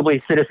 most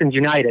notably Citizens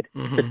United.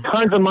 Mm-hmm. There's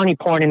tons of money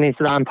pouring in these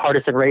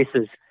nonpartisan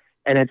races,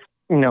 and it's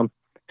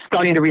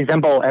starting to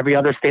resemble every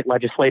other state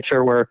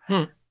legislature where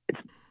it's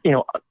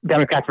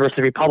Democrats versus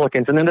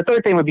Republicans. And then the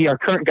third thing would be our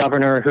current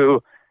governor,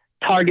 who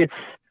targets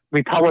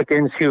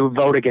Republicans who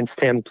vote against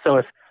him. So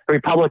if a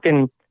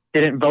Republican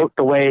didn't vote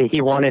the way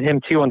he wanted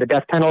him to on the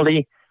death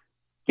penalty,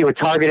 he would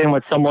target him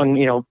with someone,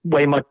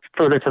 way much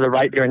further to the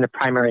right during the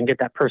primary and get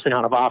that person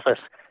out of office.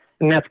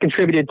 And that's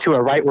contributed to a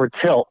rightward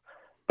tilt.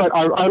 But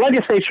our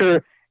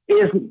legislature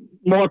is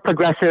more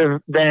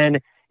progressive than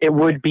it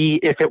would be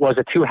if it was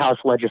a two-house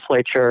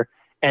legislature.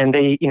 And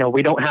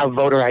we don't have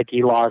voter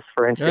ID laws,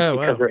 for instance,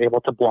 because they're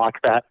able to block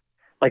that.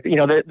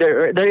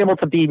 They're able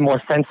to be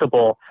more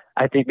sensible,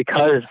 I think,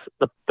 because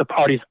the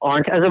parties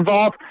aren't as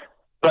involved.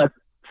 But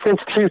since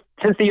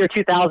the year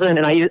 2000,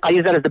 and I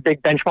use that as the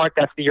big benchmark,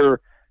 that's the year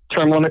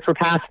term limits were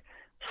passed.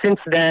 Since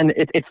then,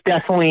 it's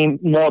definitely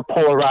more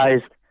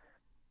polarized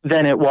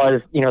than it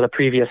was, the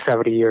previous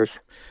 70 years.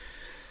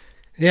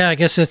 Yeah, I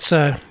guess it's,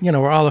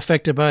 we're all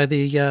affected by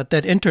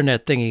that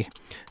internet thingy.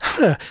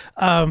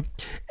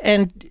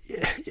 And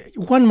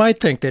one might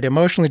think that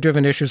emotionally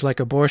driven issues like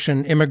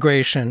abortion,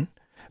 immigration,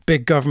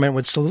 big government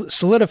would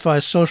solidify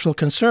social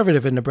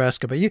conservative in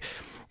Nebraska. But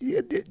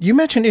you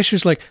mentioned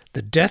issues like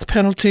the death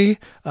penalty,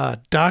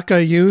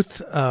 DACA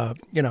youth,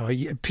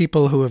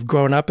 people who have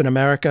grown up in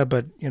America,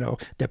 but,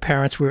 their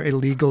parents were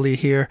illegally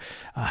here,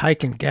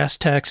 hiking gas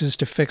taxes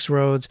to fix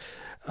roads,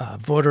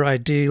 voter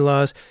ID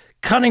laws,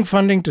 cutting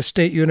funding to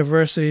state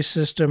university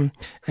system,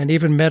 and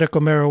even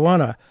medical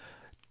marijuana.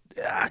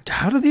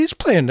 How do these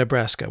play in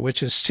Nebraska,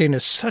 which is seen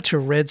as such a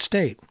red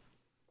state?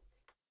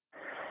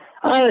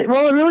 Well,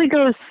 it really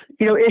goes,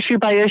 issue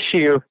by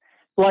issue.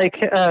 Like,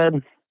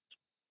 for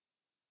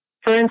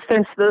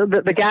instance,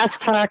 the gas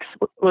tax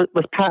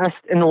was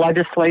passed in the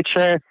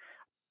legislature.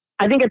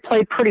 I think it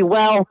played pretty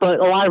well, but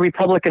a lot of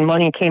Republican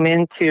money came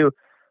in to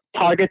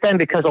target them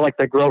because of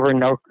the Grover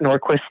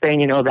Norquist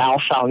thing, thou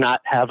shall not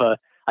have a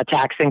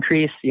tax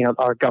increase.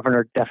 Our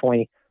governor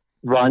definitely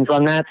runs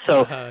on that.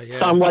 So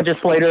some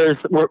legislators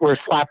were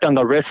slapped on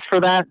the wrist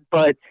for that,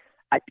 but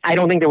I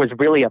don't think there was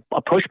really a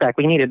pushback.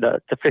 We needed to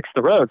fix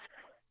the roads.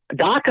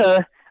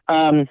 DACA,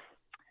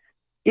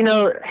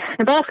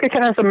 Nebraska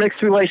kind of has a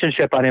mixed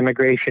relationship on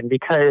immigration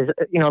because,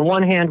 on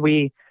one hand,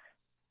 we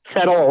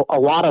settle a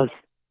lot of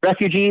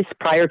refugees.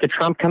 Prior to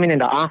Trump coming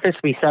into office,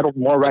 we settled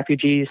more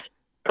refugees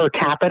per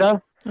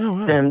capita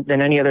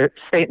than any other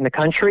state in the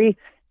country.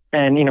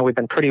 And, we've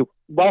been pretty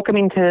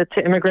welcoming to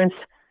immigrants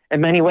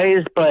in many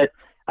ways, but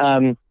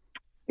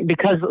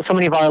because so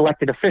many of our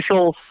elected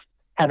officials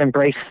have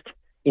embraced,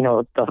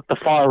 the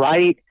far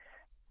right,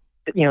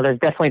 there's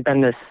definitely been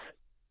this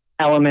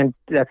element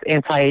that's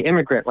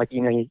anti-immigrant.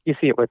 You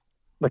see it with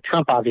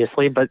Trump,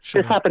 obviously, but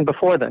This happened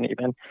before then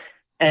even.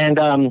 And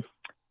on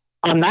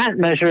that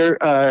measure,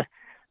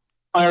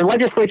 our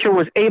legislature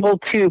was able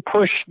to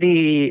push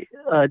the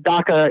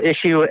DACA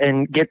issue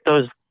and get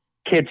those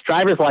kids'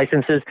 driver's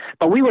licenses,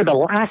 but we were the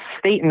last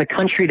state in the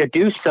country to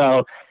do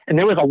so, and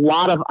there was a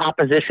lot of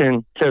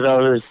opposition to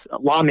those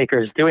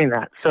lawmakers doing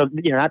that. So,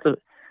 that's a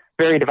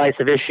very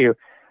divisive issue.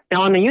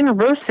 Now, on the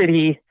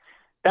university,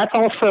 that's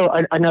also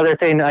another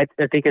thing that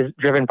I think is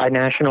driven by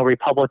national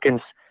Republicans.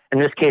 In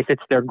this case,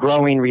 it's their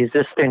growing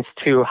resistance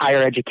to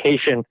higher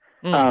education.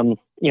 Higher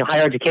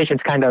education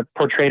is kind of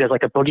portrayed as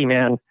like a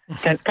boogeyman,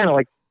 kind of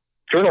like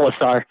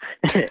journalists are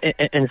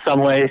in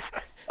some ways.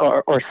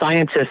 Or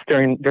scientists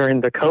during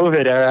the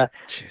COVID era.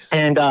 Jeez.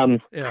 And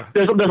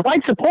there's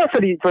wide support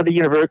for the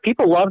university.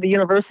 People love the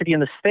university in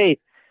the state.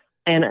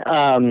 And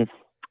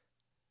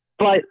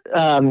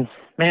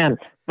man,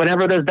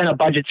 whenever there's been a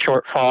budget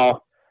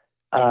shortfall,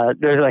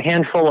 there's a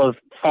handful of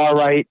far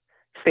right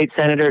state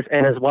senators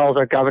and as well as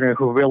our governor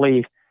who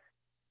really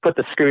put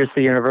the screws to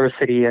the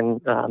university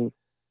and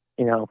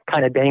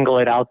kind of dangle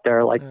it out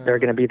there like they're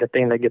going to be the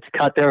thing that gets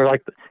cut. They're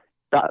like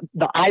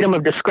the item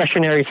of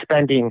discretionary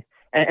spending.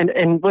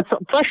 And what's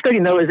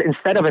frustrating, though, is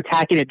instead of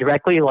attacking it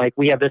directly, like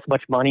we have this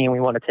much money and we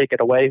want to take it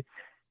away,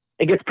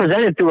 it gets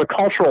presented through a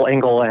cultural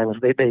angle lens.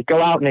 They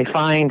go out and they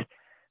find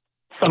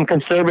some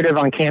conservative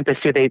on campus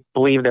who they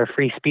believe their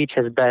free speech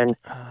has been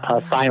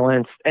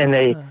silenced, and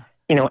they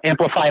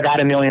amplify that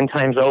a million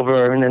times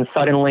over. And then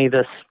suddenly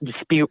this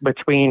dispute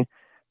between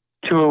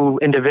two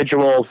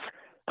individuals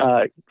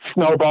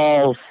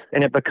snowballs,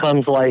 and it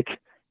becomes like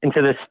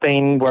into this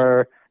thing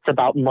where it's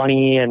about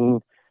money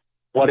and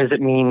what does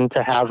it mean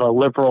to have a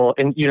liberal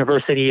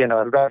university in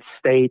a red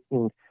state?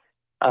 And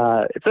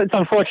it's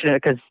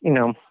unfortunate because,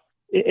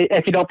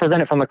 if you don't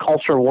present it from a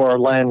culture war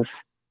lens,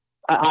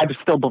 I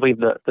still believe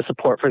the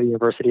support for the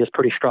university is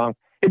pretty strong.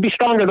 It'd be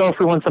stronger, though, if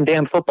we won some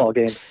damn football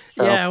games.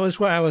 So. Yeah, I was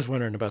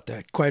wondering about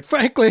that, quite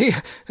frankly.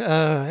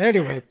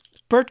 Anyway,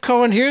 Bert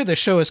Cohen here. The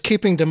show is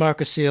Keeping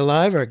Democracy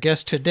Alive. Our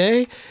guest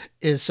today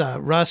is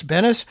Ross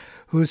Bennis,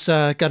 who's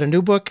got a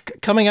new book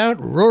coming out,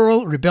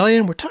 Rural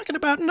Rebellion. We're talking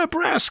about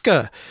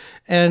Nebraska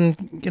and,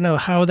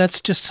 how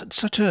that's just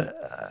such a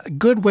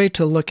good way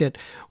to look at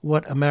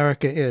what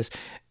America is.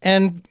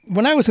 And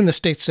when I was in the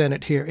state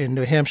Senate here in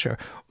New Hampshire,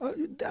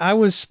 I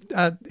was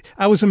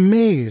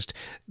amazed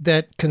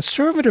that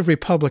conservative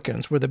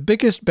Republicans were the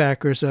biggest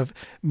backers of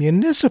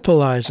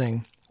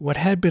municipalizing what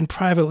had been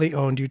privately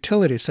owned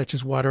utilities such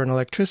as water and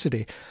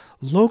electricity.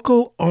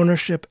 Local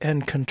ownership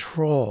and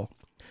control.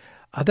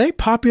 Are they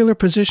popular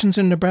positions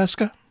in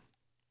Nebraska?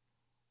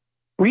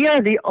 We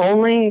are the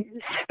only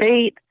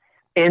state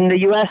in the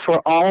U.S. where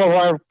all of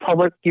our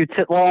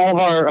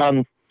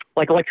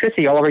like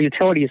electricity, all of our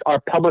utilities are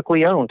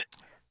publicly owned.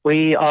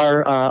 We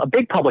are a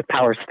big public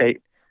power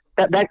state.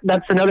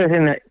 That's another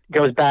thing that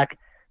goes back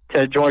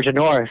to Georgia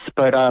Norris.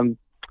 But that's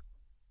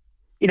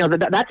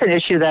an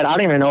issue that I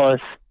don't even know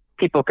if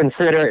people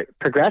consider it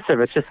progressive.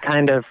 It's just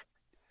kind of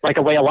like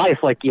a way of life.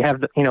 Like you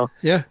have, you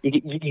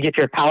get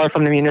your power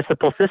from the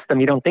municipal system.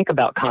 You don't think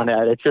about Con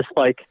Ed. It's just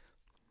like,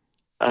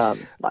 I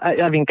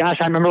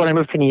remember when I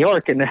moved to New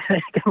York and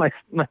I get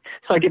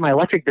my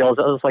electric bills.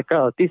 I was like,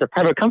 oh, these are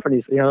private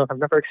companies. I've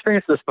never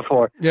experienced this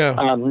before. Yeah.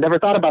 Never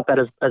thought about that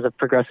as a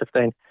progressive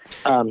thing.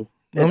 I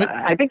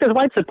think there's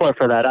wide support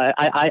for that.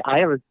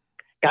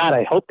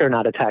 I hope they're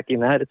not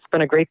attacking that. It's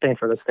been a great thing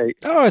for the state.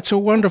 Oh, it's a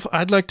wonderful.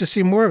 I'd like to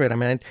see more of it. I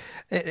mean,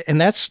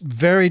 and that's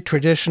very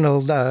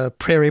traditional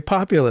prairie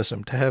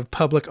populism, to have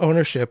public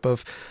ownership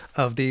of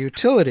the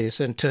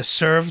utilities and to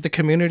serve the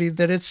community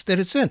that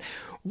it's in.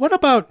 What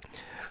about?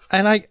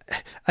 And I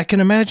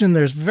can imagine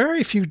there's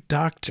very few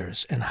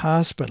doctors in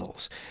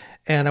hospitals,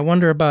 and I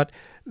wonder about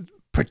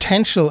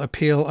potential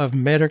appeal of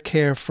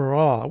Medicare for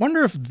all. I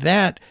wonder if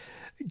that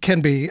can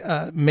be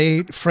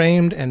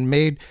framed and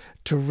made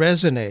to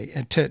resonate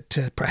and to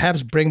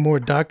perhaps bring more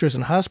doctors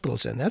and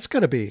hospitals in. That's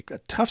going to be a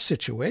tough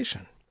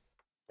situation.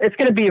 It's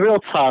going to be real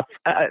tough.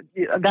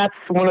 That's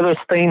one of those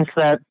things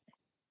that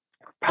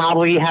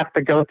probably have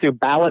to go through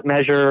ballot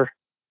measure,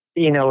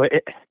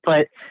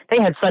 but they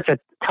had such a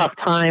tough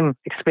time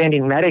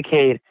expanding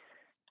Medicaid.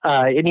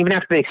 And even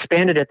after they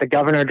expanded it, the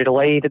governor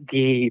delayed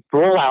the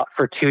rollout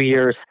for 2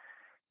 years.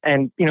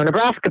 And,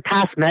 Nebraska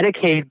passed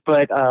Medicaid,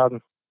 but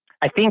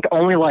I think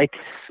only like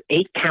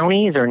 8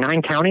 counties or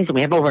 9 counties, and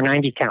we have over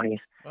 90 counties.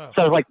 Wow.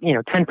 So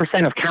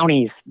 10% of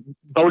counties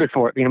voted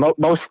for it.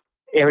 Most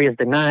areas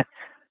did not,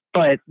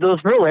 but those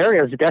rural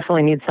areas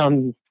definitely need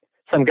some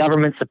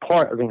government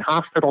support. I mean,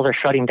 hospitals are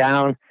shutting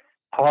down,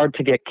 hard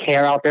to get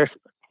care out there.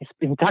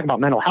 You talk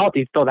about mental health,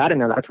 you throw that in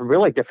there. That's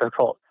really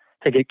difficult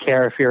to get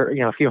care if you're,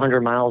 a few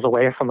hundred miles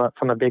away from a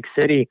big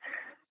city.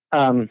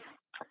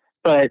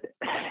 But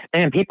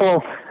man,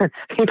 people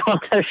sure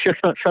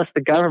don't trust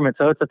the government,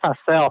 so it's a tough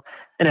sell.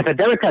 And if a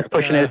Democrat's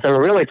pushing it, it's a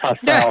really tough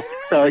sell.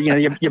 So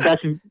your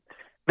best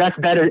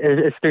bet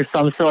is through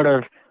some sort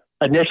of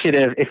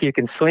initiative if you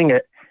can swing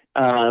it.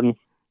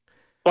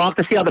 We'll have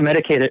to see how the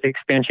Medicaid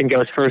expansion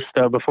goes first,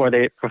 though, before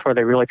they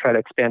really try to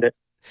expand it.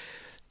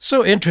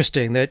 So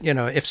interesting that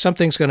if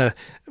something's going to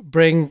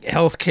bring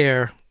health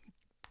care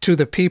to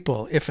the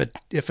people, if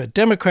a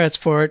Democrat's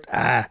for it,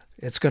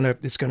 it's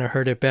gonna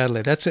hurt it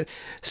badly. That's an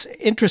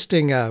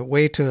interesting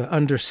way to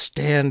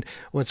understand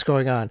what's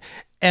going on.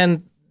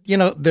 And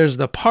there's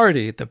the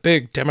party, the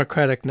big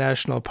Democratic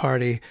National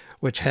Party,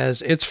 which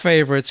has its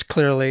favorites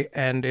clearly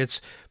and its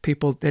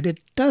people that it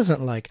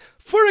doesn't like.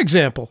 For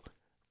example,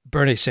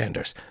 Bernie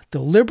Sanders. The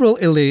liberal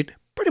elite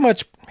pretty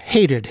much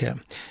hated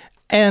him.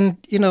 And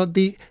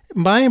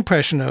my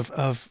impression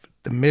of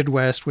the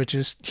Midwest, which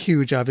is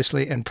huge,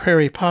 obviously, and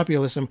prairie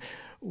populism,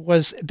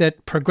 was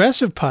that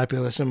progressive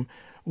populism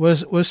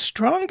was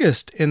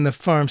strongest in the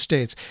farm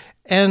states.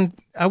 And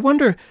I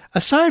wonder,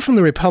 aside from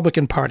the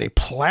Republican Party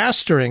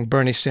plastering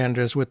Bernie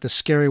Sanders with the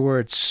scary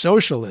word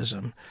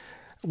socialism,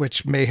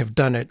 which may have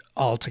done it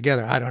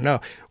altogether, I don't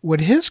know,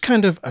 would his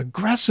kind of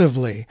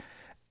aggressively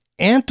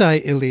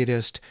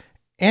anti-elitist,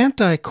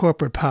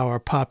 anti-corporate power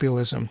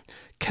populism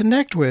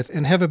connect with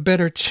and have a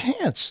better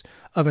chance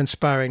of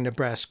inspiring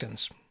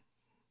Nebraskans?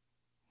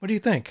 What do you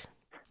think?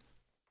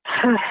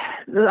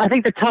 I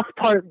think the tough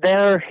part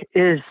there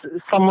is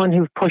someone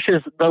who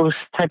pushes those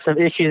types of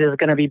issues is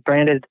going to be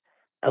branded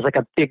as like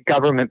a big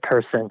government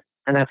person.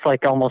 And that's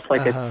like almost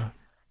like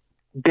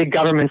big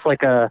government's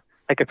like a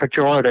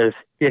pejorative,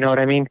 you know what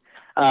I mean?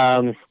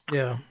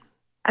 Yeah.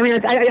 I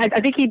mean,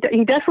 I think he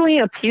definitely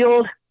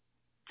appealed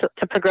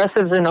to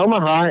progressives in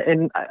Omaha.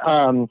 And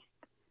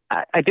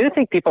I do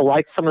think people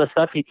liked some of the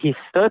stuff he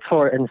stood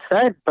for and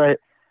said, but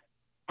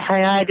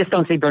I just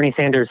don't see Bernie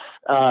Sanders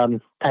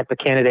type of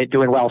candidate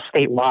doing well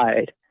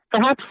statewide.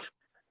 Perhaps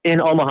in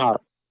Omaha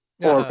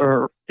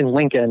or in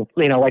Lincoln,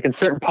 like in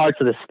certain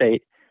parts of the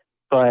state.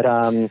 But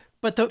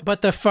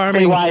the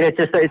farming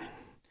statewide,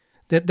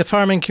 the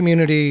farming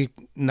community,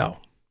 no.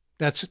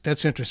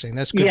 That's interesting.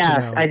 That's good to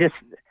know.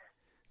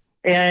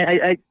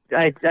 I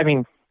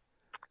mean,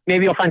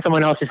 maybe you'll find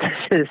someone else who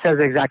says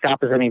the exact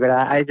opposite of me, but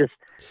I just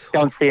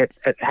don't see it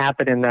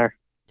happening there.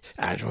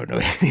 I don't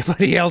know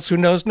anybody else who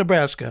knows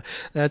Nebraska,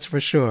 that's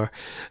for sure.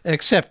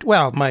 Except,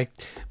 well, my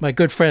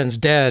good friend's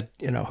dad,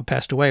 who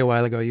passed away a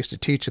while ago, used to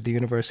teach at the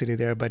university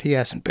there, but he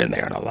hasn't been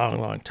there in a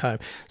long, long time.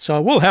 So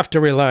we'll have to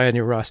rely on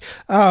you, Ross.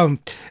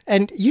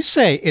 And you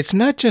say it's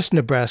not just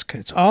Nebraska,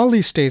 it's all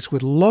these states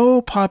with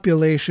low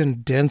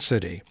population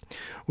density,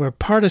 where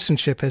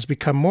partisanship has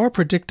become more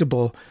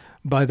predictable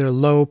by their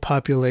low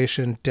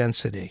population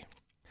density.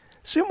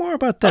 Say more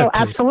about that,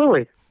 please.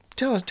 Absolutely.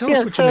 Tell us what you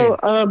mean. So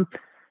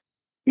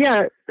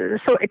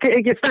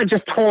it's not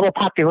just total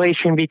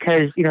population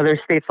because, there's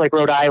states like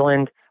Rhode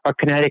Island or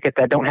Connecticut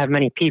that don't have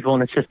many people,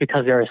 and it's just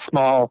because they're a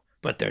small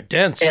but they're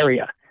dense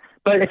area.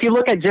 But if you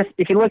look at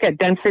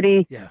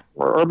density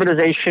or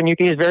urbanization, you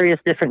can use various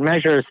different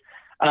measures.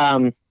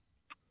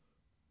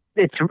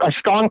 It's a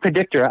strong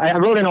predictor. I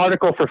wrote an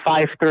article for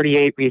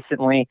 538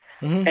 recently,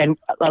 and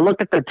I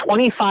looked at the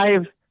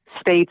 25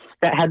 states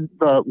that had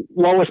the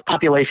lowest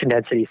population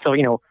density. So,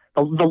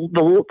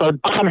 the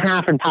bottom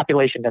half in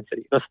population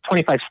density. Those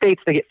 25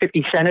 states, they get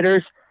 50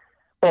 senators.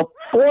 Well,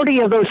 40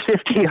 of those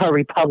 50 are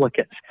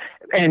Republicans,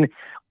 and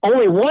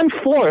only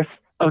 1/4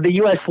 of the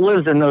U.S.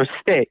 lives in those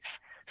states.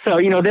 So,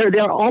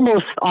 they're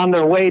almost on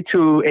their way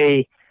to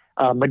a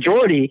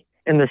majority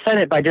in the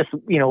Senate by just,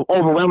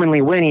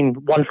 overwhelmingly winning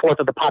 1/4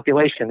 of the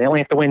population. They only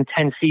have to win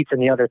 10 seats in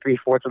the other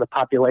 3/4 of the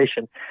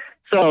population.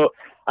 So,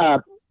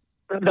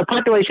 the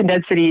population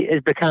density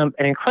has become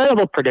an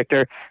incredible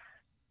predictor.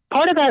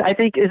 Part of that, I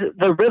think, is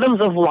the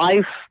rhythms of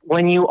life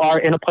when you are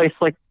in a place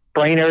like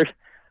Brainerd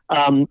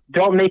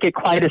don't make it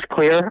quite as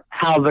clear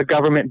how the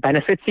government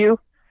benefits you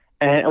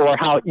or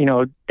how,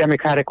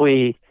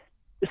 democratically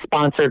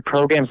sponsored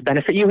programs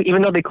benefit you,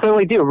 even though they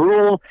clearly do.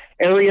 Rural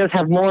areas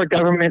have more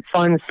government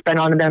funds spent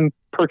on them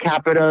per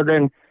capita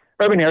than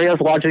urban areas,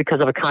 largely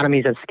because of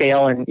economies of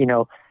scale and,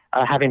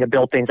 having to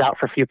build things out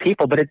for few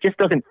people. But it just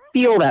doesn't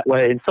feel that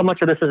way. And so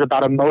much of this is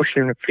about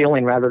emotion and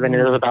feeling rather than it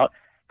is about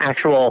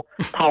actual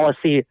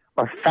policy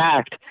or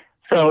fact.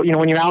 So,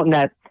 when you're out in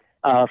that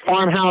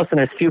farmhouse and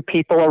there's few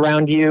people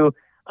around you,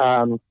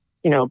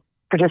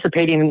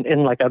 participating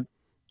in like a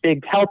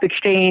big health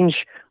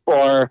exchange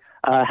or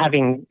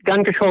having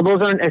gun control,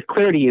 those aren't as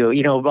clear to you.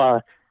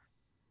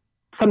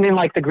 Something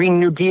like the Green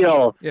New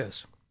Deal,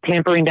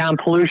 tampering down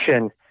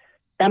pollution,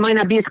 that might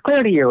not be as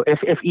clear to you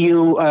if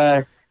you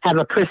have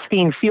a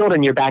pristine field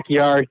in your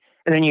backyard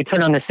and then you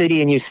turn on the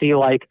city and you see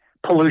like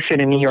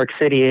pollution in New York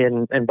City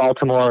and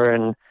Baltimore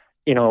and,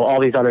 all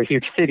these other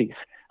huge cities.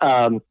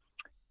 Obviously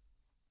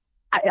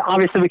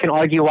we can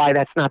argue why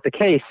that's not the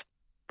case,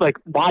 like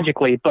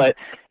logically, but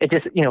it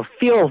just,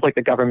 feels like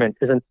the government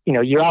isn't,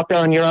 you're out there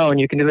on your own,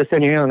 you can do this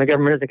on your own, the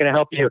government isn't going to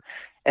help you.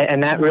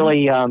 And that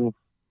really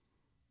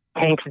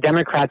tanks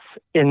Democrats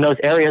in those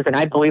areas. And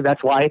I believe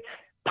that's why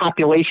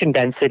population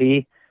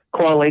density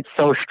correlates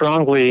so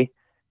strongly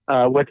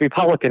with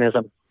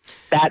Republicanism,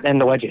 that and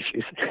the wedge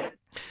issues.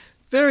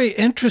 Very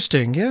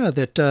interesting. Yeah.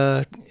 That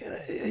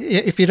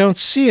if you don't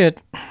see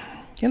it,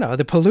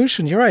 the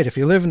pollution, you're right. If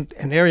you live in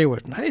an area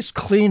with nice,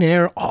 clean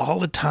air all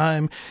the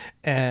time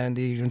and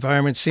the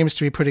environment seems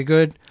to be pretty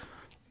good,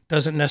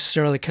 doesn't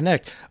necessarily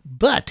connect.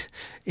 But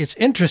it's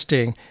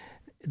interesting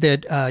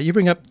that you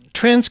bring up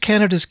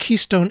TransCanada's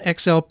Keystone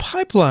XL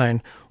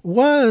pipeline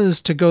was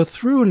to go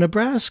through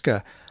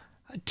Nebraska.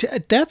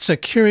 That's a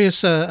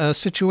curious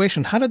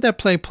situation. How did that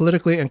play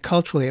politically and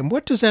culturally? And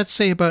what does that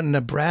say about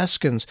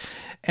Nebraskans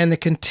and the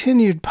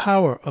continued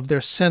power of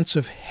their sense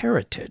of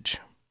heritage?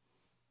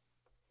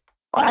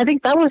 Well, I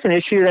think that was an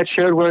issue that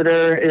showed where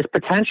there is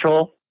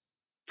potential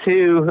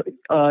to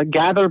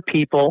gather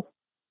people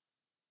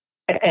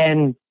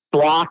and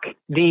block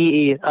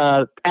the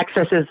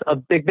excesses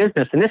of big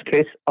business, in this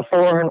case, a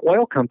foreign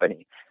oil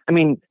company. I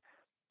mean,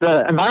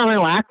 the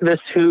environmental activists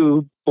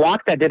who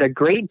blocked that did a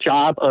great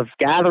job of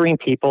gathering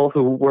people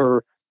who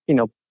were,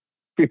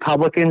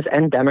 Republicans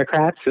and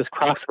Democrats. It was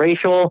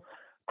cross-racial,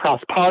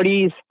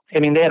 cross-parties. I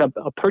mean, they had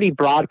a pretty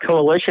broad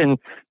coalition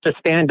to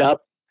stand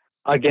up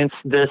against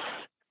this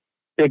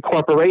big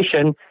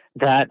corporation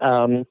that,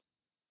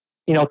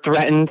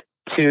 threatened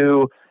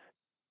to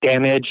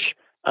damage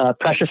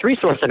precious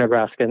resource in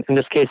Nebraska. In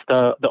this case,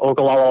 the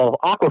Ogallala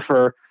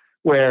Aquifer,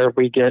 where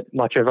we get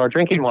much of our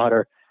drinking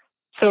water.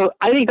 So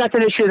I think that's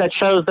an issue that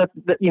shows that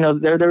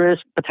there is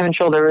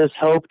potential, there is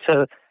hope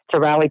to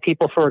rally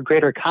people for a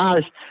greater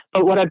cause.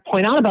 But what I'd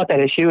point out about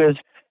that issue is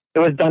it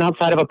was done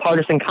outside of a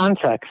partisan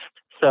context.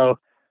 So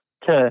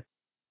to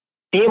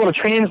be able to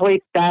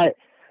translate that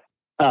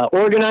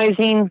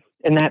organizing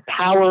and that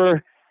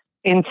power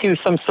into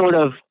some sort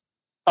of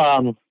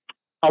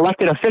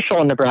elected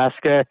official in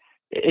Nebraska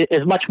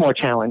is much more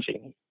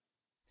challenging.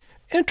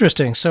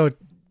 Interesting. So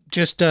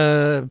just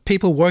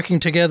people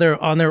working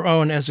together on their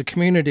own as a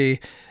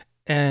community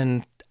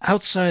and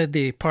outside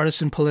the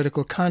partisan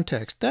political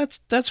context.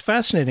 That's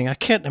fascinating. I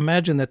can't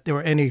imagine that there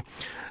were any,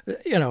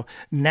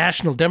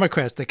 national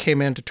Democrats that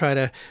came in to try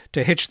to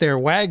hitch their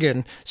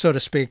wagon, so to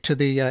speak, to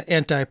the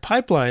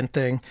anti-pipeline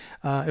thing.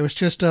 It was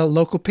just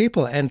local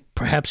people and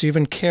perhaps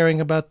even caring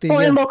about the...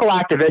 and local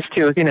activists,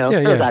 too.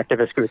 Those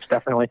activist groups,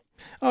 definitely.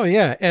 Oh,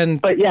 yeah.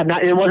 But, yeah,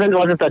 it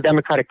wasn't the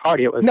Democratic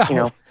Party. It was,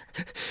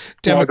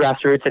 more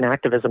grassroots and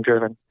activism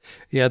driven.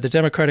 Yeah, the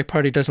Democratic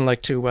Party doesn't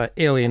like to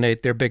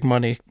alienate their big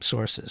money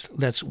sources.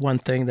 That's one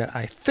thing that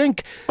I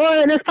think...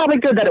 Well, and it's probably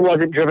good that it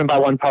wasn't driven by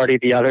one party or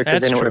the other,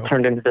 because then it would have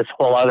turned into this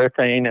whole other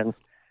thing, and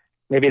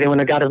maybe they wouldn't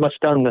have got as much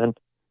done then.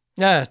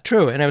 Yeah,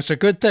 true. And it was a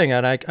good thing.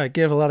 And I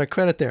give a lot of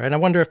credit there. And I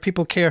wonder if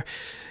people care,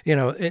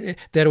 that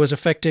it was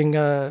affecting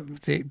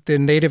the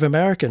Native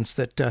Americans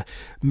that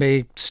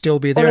may still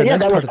be there. Well, and yeah,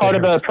 that's that was part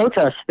of the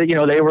protest. That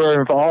they were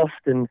involved.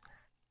 And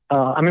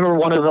I remember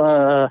one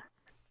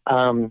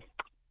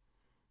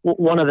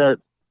of the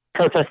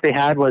protests they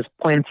had was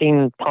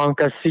planting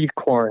Tonka seed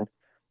corn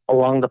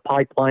along the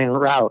pipeline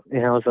route.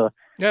 As a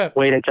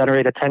way to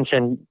generate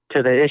attention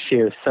to the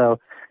issue. So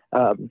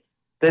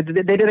they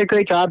did a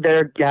great job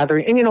there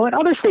gathering. And,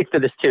 other states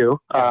did this too.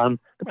 The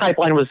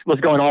pipeline was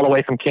going all the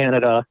way from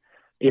Canada,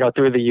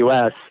 through the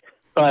U.S.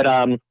 But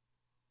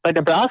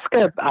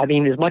Nebraska, I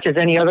mean, as much as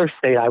any other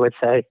state, I would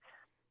say,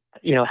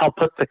 helped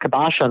put the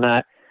kibosh on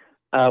that.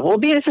 It'll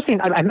be interesting.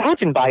 I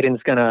imagine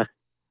Biden's going to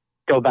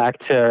go back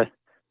to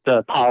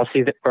the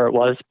policy where it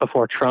was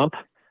before Trump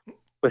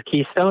with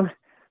Keystone.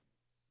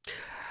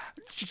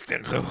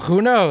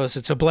 Who knows?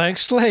 It's a blank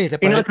slate.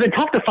 It's been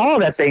tough to follow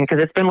that thing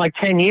because it's been like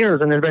 10 years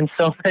and there's been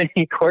so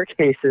many court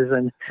cases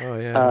and,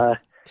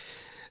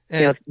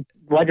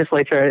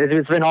 legislature.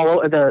 It's been all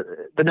over.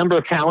 The number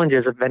of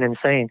challenges have been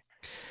insane.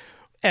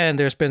 And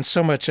there's been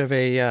so much of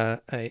a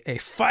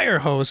fire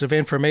hose of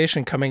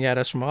information coming at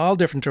us from all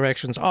different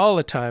directions all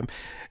the time.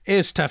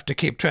 It's tough to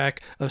keep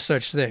track of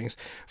such things.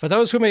 For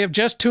those who may have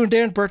just tuned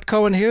in, Bert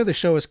Cohen here. The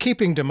show is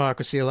Keeping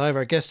Democracy Alive.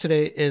 Our guest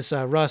today is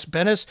Ross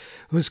Bennis,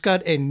 who's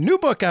got a new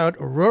book out,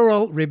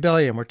 Rural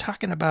Rebellion. We're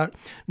talking about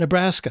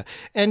Nebraska.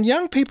 And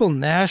young people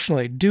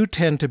nationally do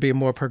tend to be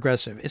more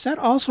progressive. Is that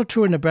also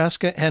true in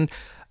Nebraska? And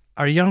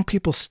are young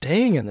people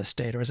staying in the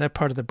state, or is that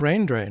part of the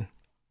brain drain?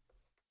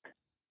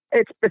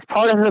 It's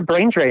part of the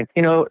brain drain.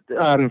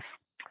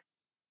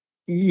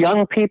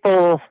 Young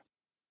people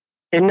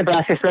in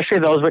Nebraska, especially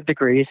those with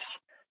degrees,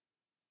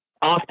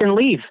 often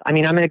leave. I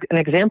mean, I'm an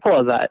example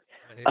of that.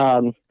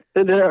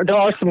 There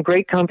are some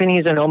great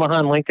companies in Omaha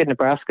and Lincoln.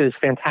 Nebraska is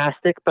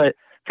fantastic, but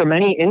for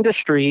many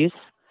industries,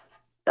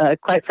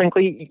 quite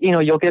frankly,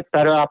 you'll get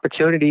better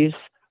opportunities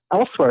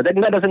elsewhere. That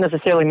doesn't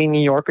necessarily mean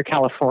New York or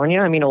California.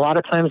 I mean, a lot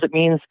of times it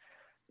means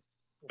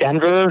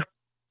Denver,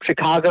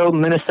 Chicago,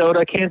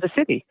 Minnesota, Kansas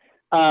City.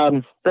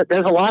 But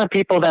there's a lot of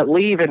people that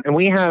leave, and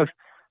we have,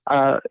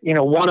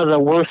 one of the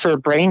worser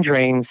brain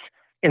drains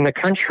in the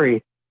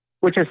country,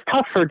 which is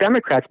tough for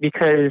Democrats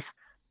because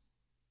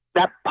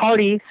that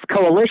party's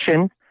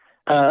coalition,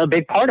 a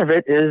big part of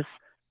it is,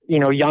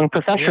 young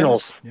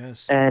professionals.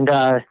 Yes. And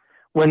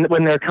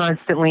when they're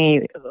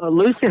constantly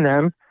losing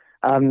them,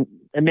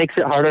 it makes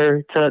it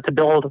harder to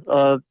build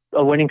a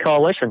winning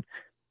coalition.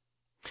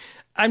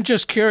 I'm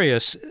just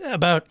curious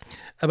about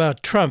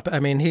Trump. I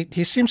mean,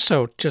 he seems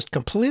so just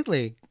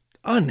completely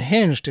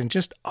unhinged and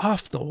just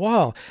off the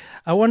wall.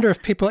 I wonder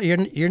if people,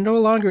 you're no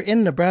longer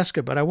in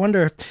Nebraska, but I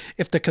wonder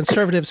if the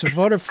conservatives who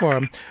voted for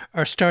him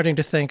are starting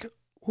to think,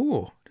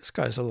 ooh, this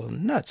guy's a little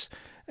nuts.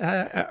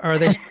 Are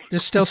they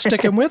just still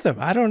sticking with him?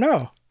 I don't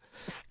know.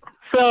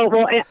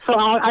 The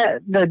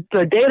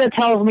data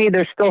tells me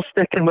they're still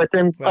sticking with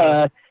him,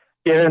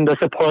 given the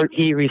support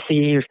he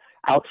received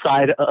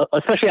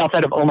especially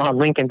outside of Omaha and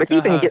Lincoln, but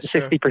even getting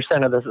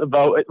 60% of the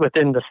vote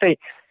within the state.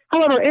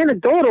 However,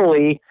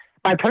 anecdotally,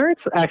 my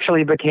parents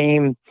actually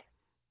became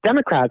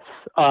Democrats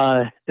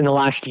in the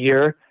last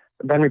year,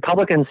 been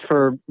Republicans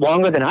for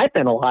longer than I've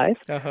been alive.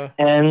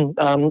 And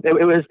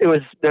it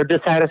was their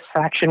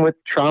dissatisfaction with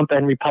Trump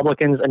and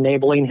Republicans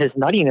enabling his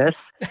nuttiness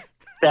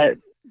that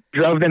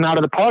drove them out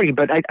of the party.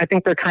 But I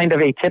think they're kind of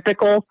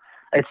atypical.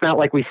 It's not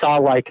like we saw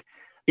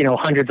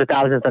hundreds of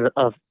thousands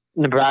of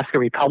Nebraska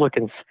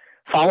Republicans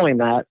following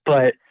that,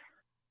 but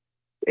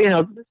there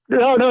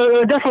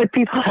are definitely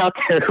people out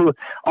there who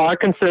are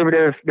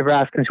conservative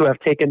Nebraskans who have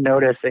taken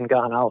notice and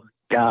gone, oh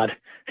God,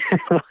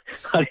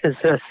 what is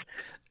this?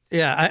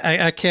 Yeah,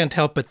 I can't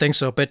help but think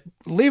so, but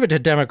leave it to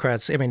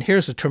Democrats. I mean,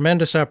 here's a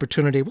tremendous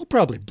opportunity. We'll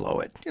probably blow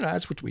it.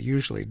 That's what we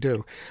usually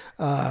do.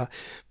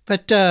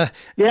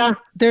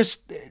 There's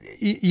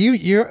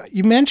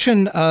you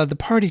mentioned the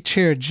party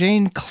chair,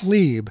 Jane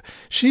Kleeb.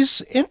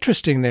 She's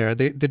interesting there,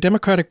 the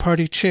Democratic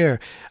Party chair.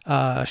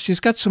 She's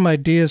got some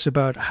ideas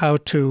about how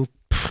to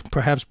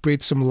perhaps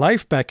breathe some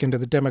life back into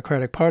the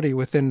Democratic Party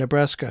within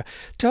Nebraska.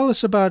 Tell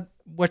us about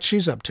what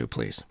she's up to,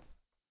 please.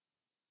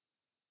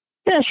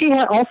 Yeah, she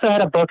also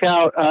had a book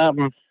out, I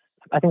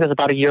think it was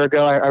about a year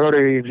ago. I wrote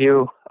a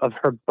review of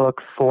her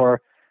book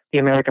for The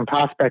American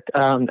Prospect.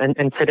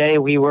 And today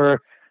we were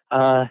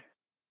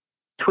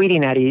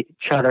tweeting at each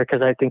other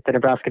because I think the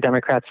Nebraska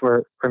Democrats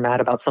were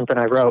mad about something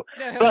I wrote.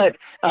 But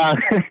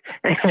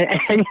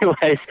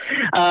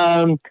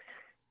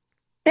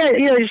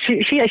anyways,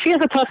 she has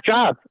a tough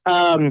job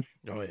to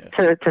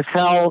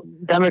sell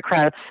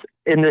Democrats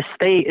in the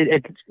state.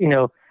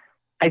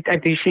 I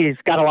think she's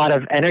got a lot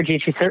of energy.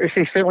 She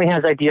certainly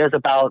has ideas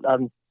about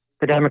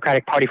the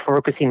Democratic Party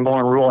focusing more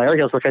on rural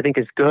areas, which I think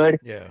is good.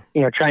 Yeah.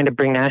 Trying to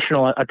bring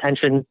national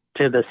attention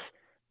to this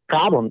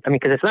problem. I mean,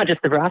 because it's not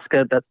just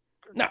Nebraska that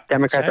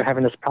Democrats are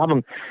having this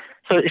problem.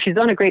 So she's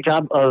done a great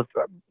job of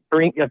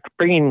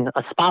bringing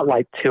a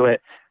spotlight to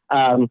it.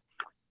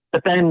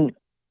 But then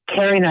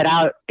carrying that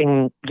out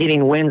and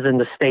getting wins in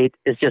the state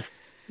is just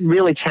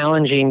really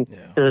challenging. Yeah.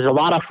 There's a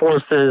lot of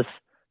forces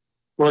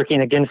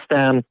working against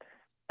them,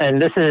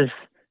 and this has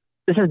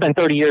been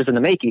 30 years in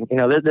the making.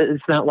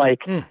 It's not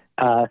like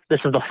this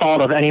is the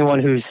fault of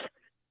anyone who's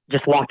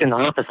just walked into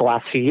office the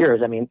last few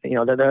years. I mean, they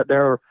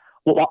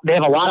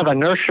have a lot of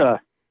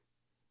inertia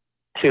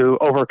to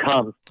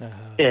overcome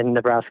in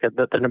Nebraska.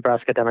 The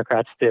Nebraska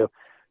Democrats do.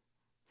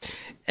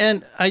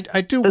 And I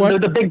do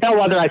the big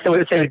bellwether, I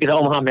would say, would be the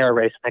Omaha mayor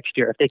race next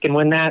year. If they can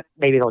win that,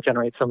 maybe they'll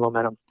generate some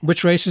momentum.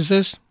 Which race is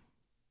this?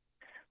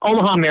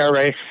 Omaha mayor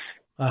race.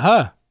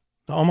 The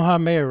Omaha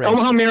mayor race.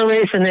 Omaha mayor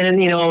race, and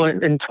then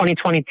in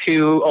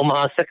 2022,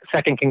 Omaha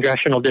second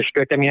congressional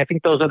district. I mean, I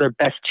think those are their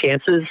best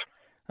chances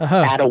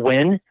at a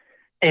win.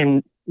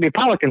 And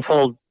Republicans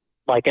hold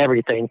like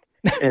everything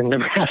in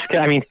Nebraska.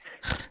 I mean,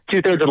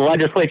 2/3 of the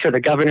legislature, the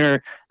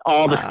governor,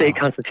 all the state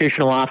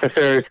constitutional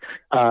officers,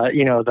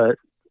 the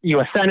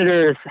U.S.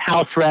 senators,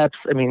 House reps.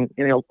 I mean,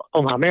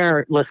 Omaha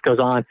mayor, list goes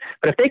on.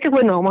 But if they could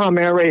win the Omaha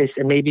mayor race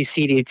and maybe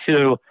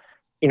CD2,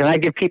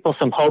 that'd give people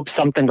some hope,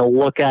 something to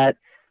look at.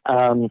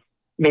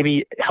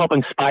 Maybe help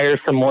inspire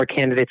some more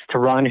candidates to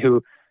run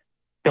who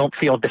don't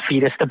feel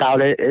defeatist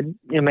about it. And,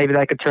 maybe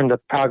that could turn the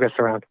progress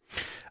around.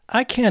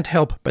 I can't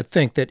help but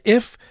think that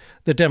if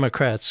the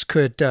Democrats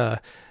could,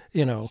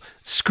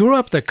 screw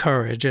up the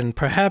courage and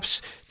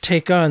perhaps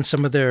take on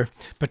some of their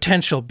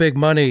potential big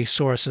money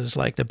sources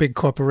like the big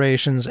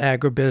corporations,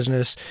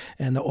 agribusiness,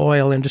 and the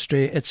oil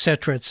industry, et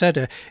cetera,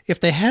 if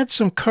they had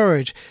some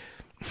courage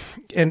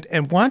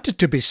and wanted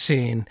to be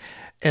seen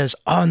as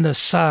on the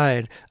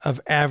side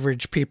of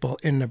average people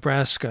in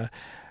Nebraska,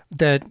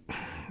 that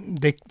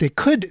they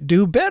could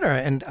do better.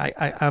 And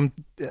I'm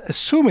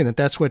assuming that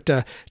that's what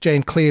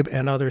Jane Kleeb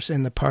and others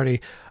in the party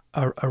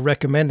are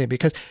recommending,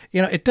 because,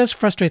 it does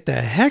frustrate the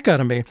heck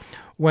out of me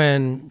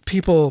when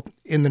people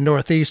in the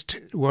Northeast,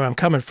 where I'm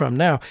coming from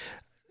now,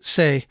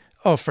 say,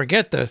 oh,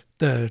 forget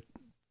the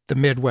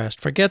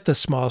Midwest, forget the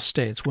small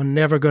states. We're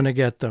never going to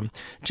get them.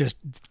 Just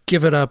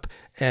give it up.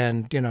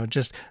 And,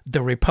 just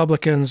the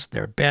Republicans,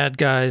 they're bad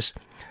guys,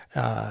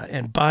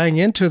 and buying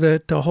into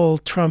the whole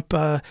Trump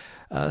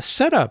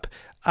setup.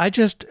 I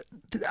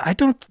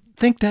don't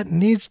think that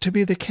needs to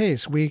be the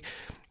case. We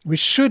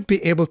should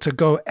be able to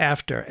go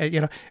after,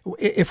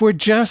 if we're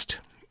just,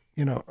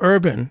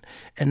 urban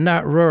and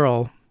not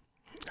rural,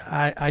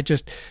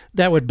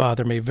 that would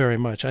bother me very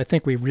much. I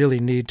think we really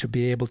need to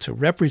be able to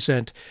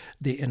represent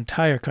the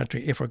entire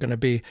country if we're going to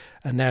be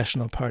a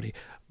national party.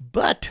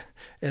 But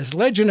as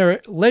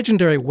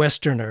legendary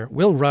Westerner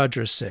Will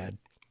Rogers said,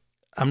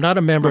 I'm not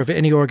a member of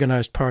any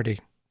organized party.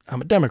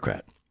 I'm a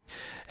Democrat.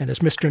 And as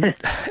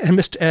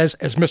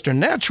Mr.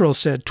 Natural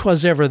said,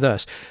 'twas ever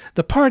thus.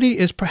 The party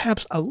is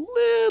perhaps a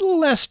little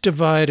less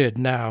divided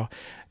now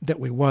that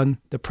we won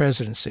the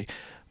presidency.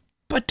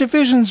 But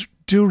divisions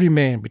do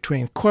remain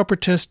between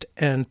corporatist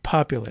and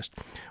populist.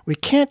 We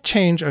can't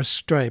change our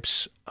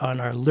stripes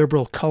on our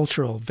liberal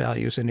cultural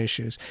values and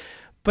issues.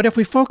 But if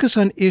we focus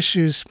on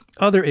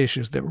other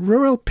issues that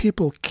rural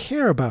people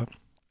care about,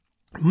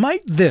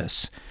 might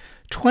this,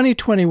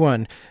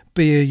 2021,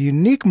 be a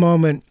unique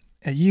moment,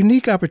 a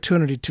unique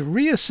opportunity to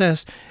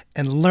reassess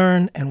and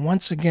learn and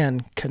once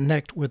again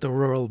connect with the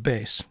rural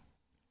base?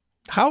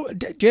 Do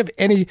you have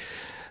any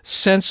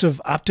sense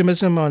of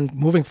optimism on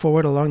moving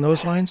forward along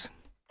those lines?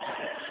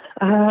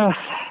 The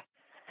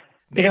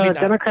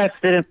Democrats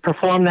didn't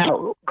perform that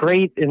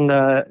great in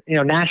the,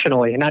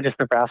 nationally, not just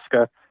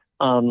Nebraska,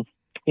 in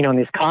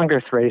these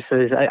Congress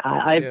races.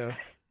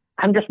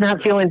 I'm just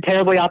not feeling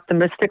terribly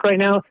optimistic right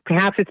now.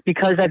 Perhaps it's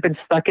because I've been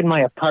stuck in my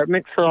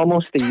apartment for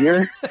almost a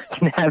year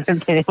and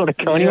haven't been able to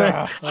go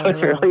anywhere. So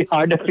it's really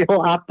hard to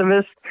feel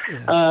optimist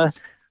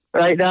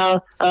right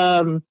now.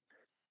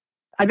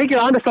 I think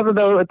you're onto something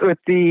though with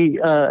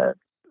the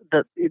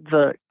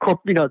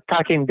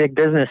talking big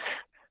business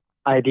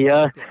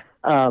idea.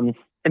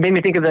 It made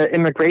me think of the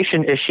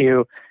immigration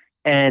issue.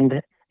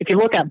 And if you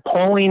look at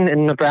polling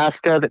in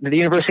Nebraska, the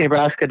University of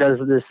Nebraska does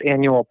this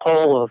annual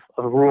poll of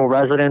rural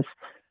residents.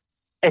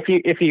 If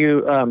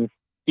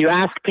you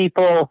ask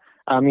people,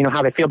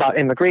 how they feel about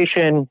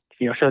immigration,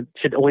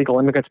 should illegal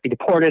immigrants be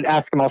deported?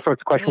 Ask them all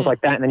sorts of questions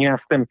like that, and then you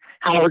ask them,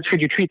 how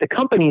should you treat the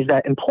companies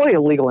that employ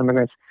illegal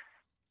immigrants?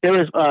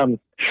 There is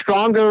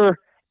stronger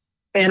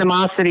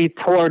animosity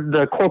toward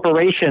the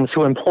corporations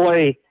who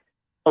employ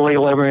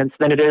illegal immigrants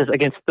than it is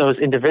against those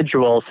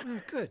individuals.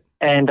 Oh, good.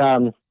 And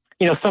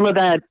some of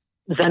that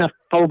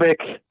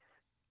xenophobic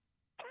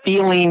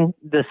feeling,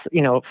 this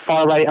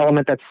far right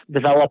element that's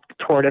developed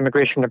toward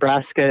immigration in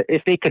Nebraska,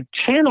 if they could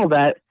channel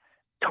that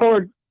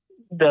toward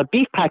the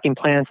beef packing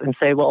plants and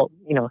say, well,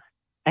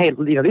 hey,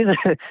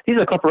 these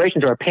are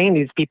corporations who are paying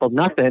these people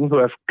nothing, who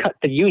have cut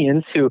the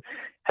unions, who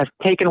have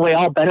taken away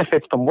all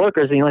benefits from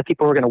workers, and the only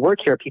people who are going to work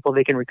here are people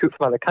they can recruit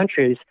from other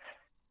countries.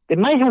 They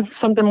might have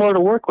something more to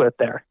work with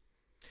there.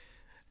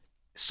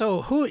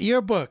 So your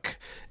book,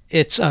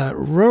 it's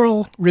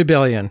Rural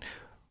Rebellion.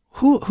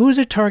 Who's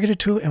it targeted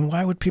to, and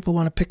why would people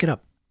want to pick it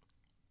up?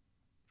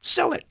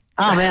 Sell it.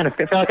 Oh, man, I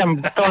feel like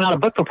I'm throwing out a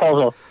book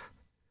proposal.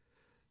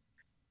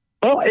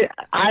 Well,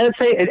 I would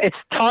say it's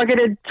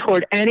targeted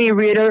toward any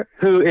reader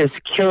who is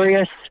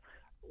curious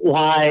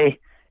why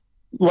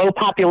low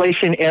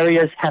population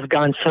areas have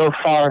gone so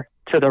far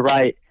to the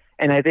right.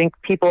 And I think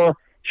people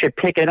should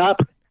pick it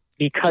up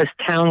because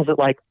towns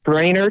like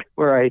Brainerd,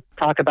 where I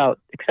talk about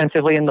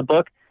extensively in the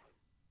book,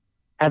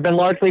 have been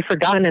largely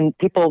forgotten, and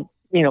people,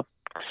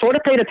 sort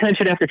of paid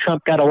attention after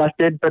Trump got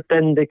elected, but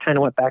then they kind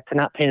of went back to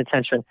not paying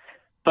attention.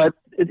 But,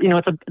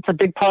 it's a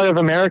big part of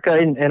America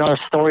in our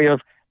story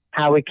of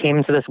how we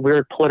came to this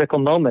weird political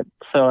moment.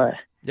 So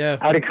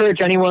I would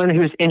encourage anyone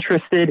who's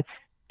interested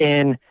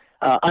in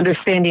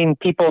understanding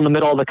people in the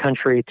middle of the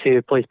country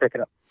to please pick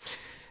it up.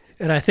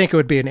 And I think it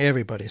would be in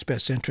everybody's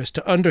best interest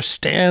to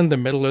understand the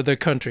middle of the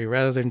country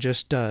rather than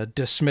just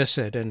dismiss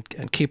it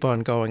and keep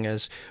on going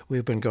as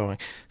we've been going.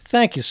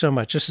 Thank you so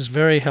much. This is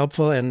very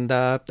helpful, and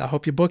I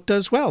hope your book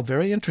does well.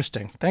 Very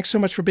interesting. Thanks so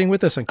much for being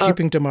with us on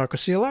Keeping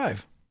Democracy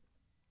Alive.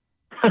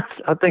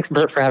 Thanks,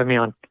 Bert, for having me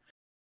on.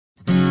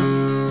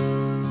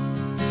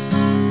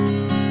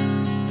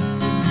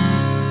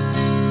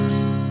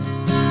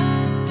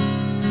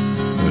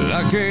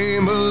 I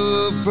came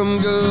up from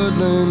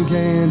Goodland,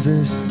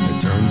 Kansas. I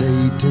turned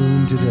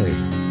 18 today.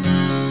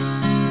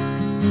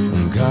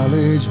 I'm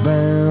college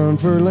bound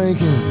for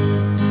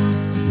Lincoln.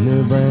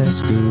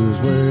 Nebraska's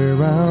where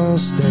I'll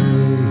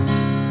stay.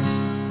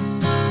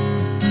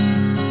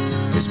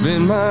 It's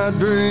been my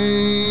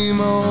dream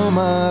all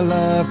my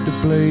life to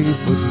play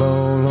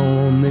football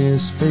on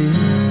this field.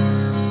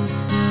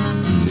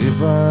 And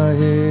if I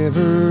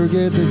ever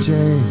get the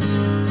chance,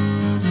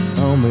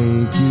 I'll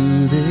make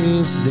you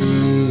this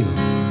deal.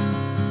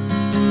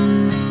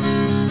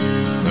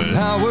 But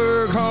I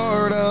work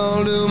hard,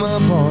 I'll do my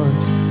part.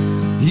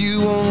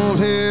 You won't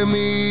hear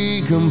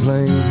me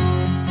complain.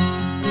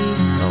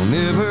 I'll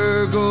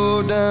never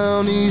go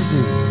down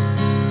easy.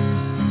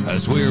 I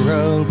swear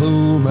I'll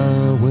pull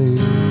my weight.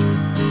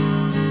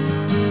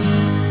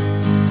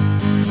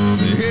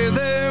 Hey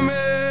there,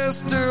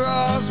 Mr.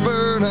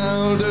 Osborne,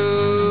 I'll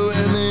do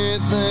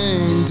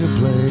anything to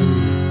play.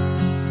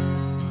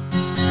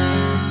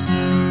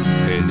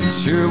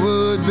 Sure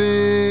would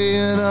be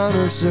an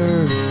honor,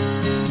 sir,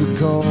 to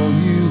call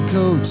you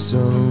coach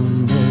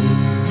someday.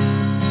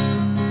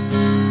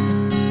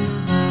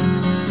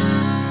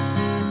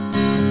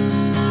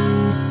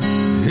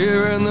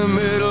 Here in the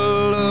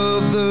middle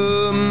of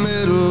the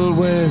Middle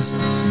West,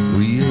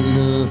 we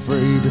ain't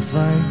afraid to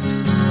fight.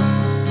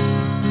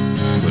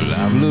 Well,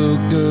 I've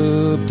looked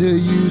up to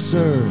you,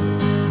 sir,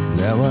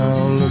 now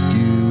I'll look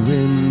you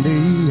in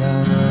the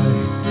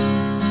eye.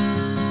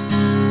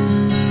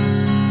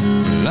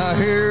 I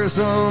hear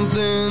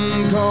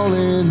something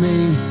calling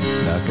me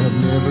like I've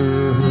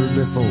never heard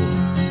before.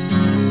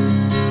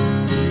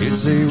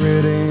 It's a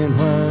red and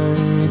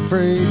white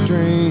freight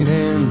train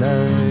and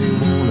I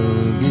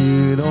wanna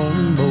get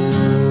on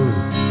board.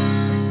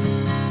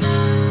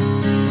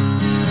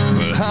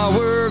 But I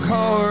work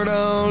hard,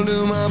 I'll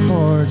do my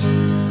part.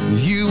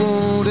 You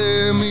won't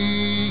hear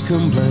me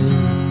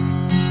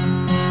complain.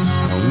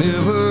 I'll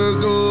never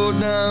go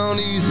down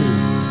easy.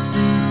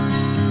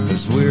 I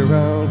swear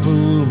I'll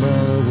pull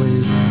my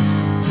weight.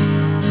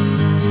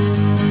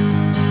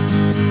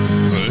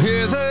 Well,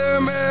 here there,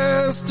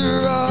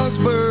 Mr.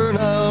 Osborne,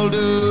 I'll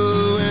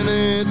do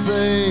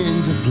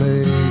anything to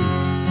play.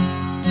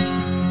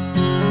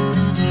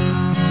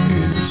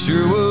 And it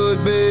sure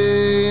would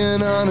be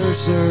an honor,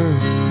 sir,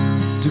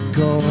 to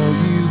call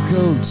you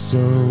coach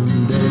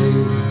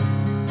someday.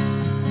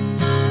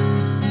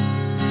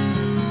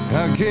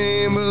 I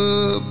came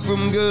up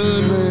from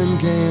Goodland,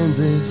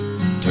 Kansas,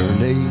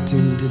 turned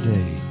 18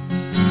 today.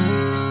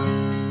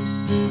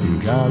 I'm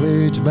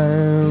college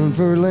bound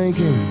for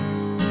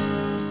Lincoln,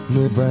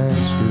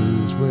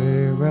 Nebraska's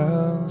where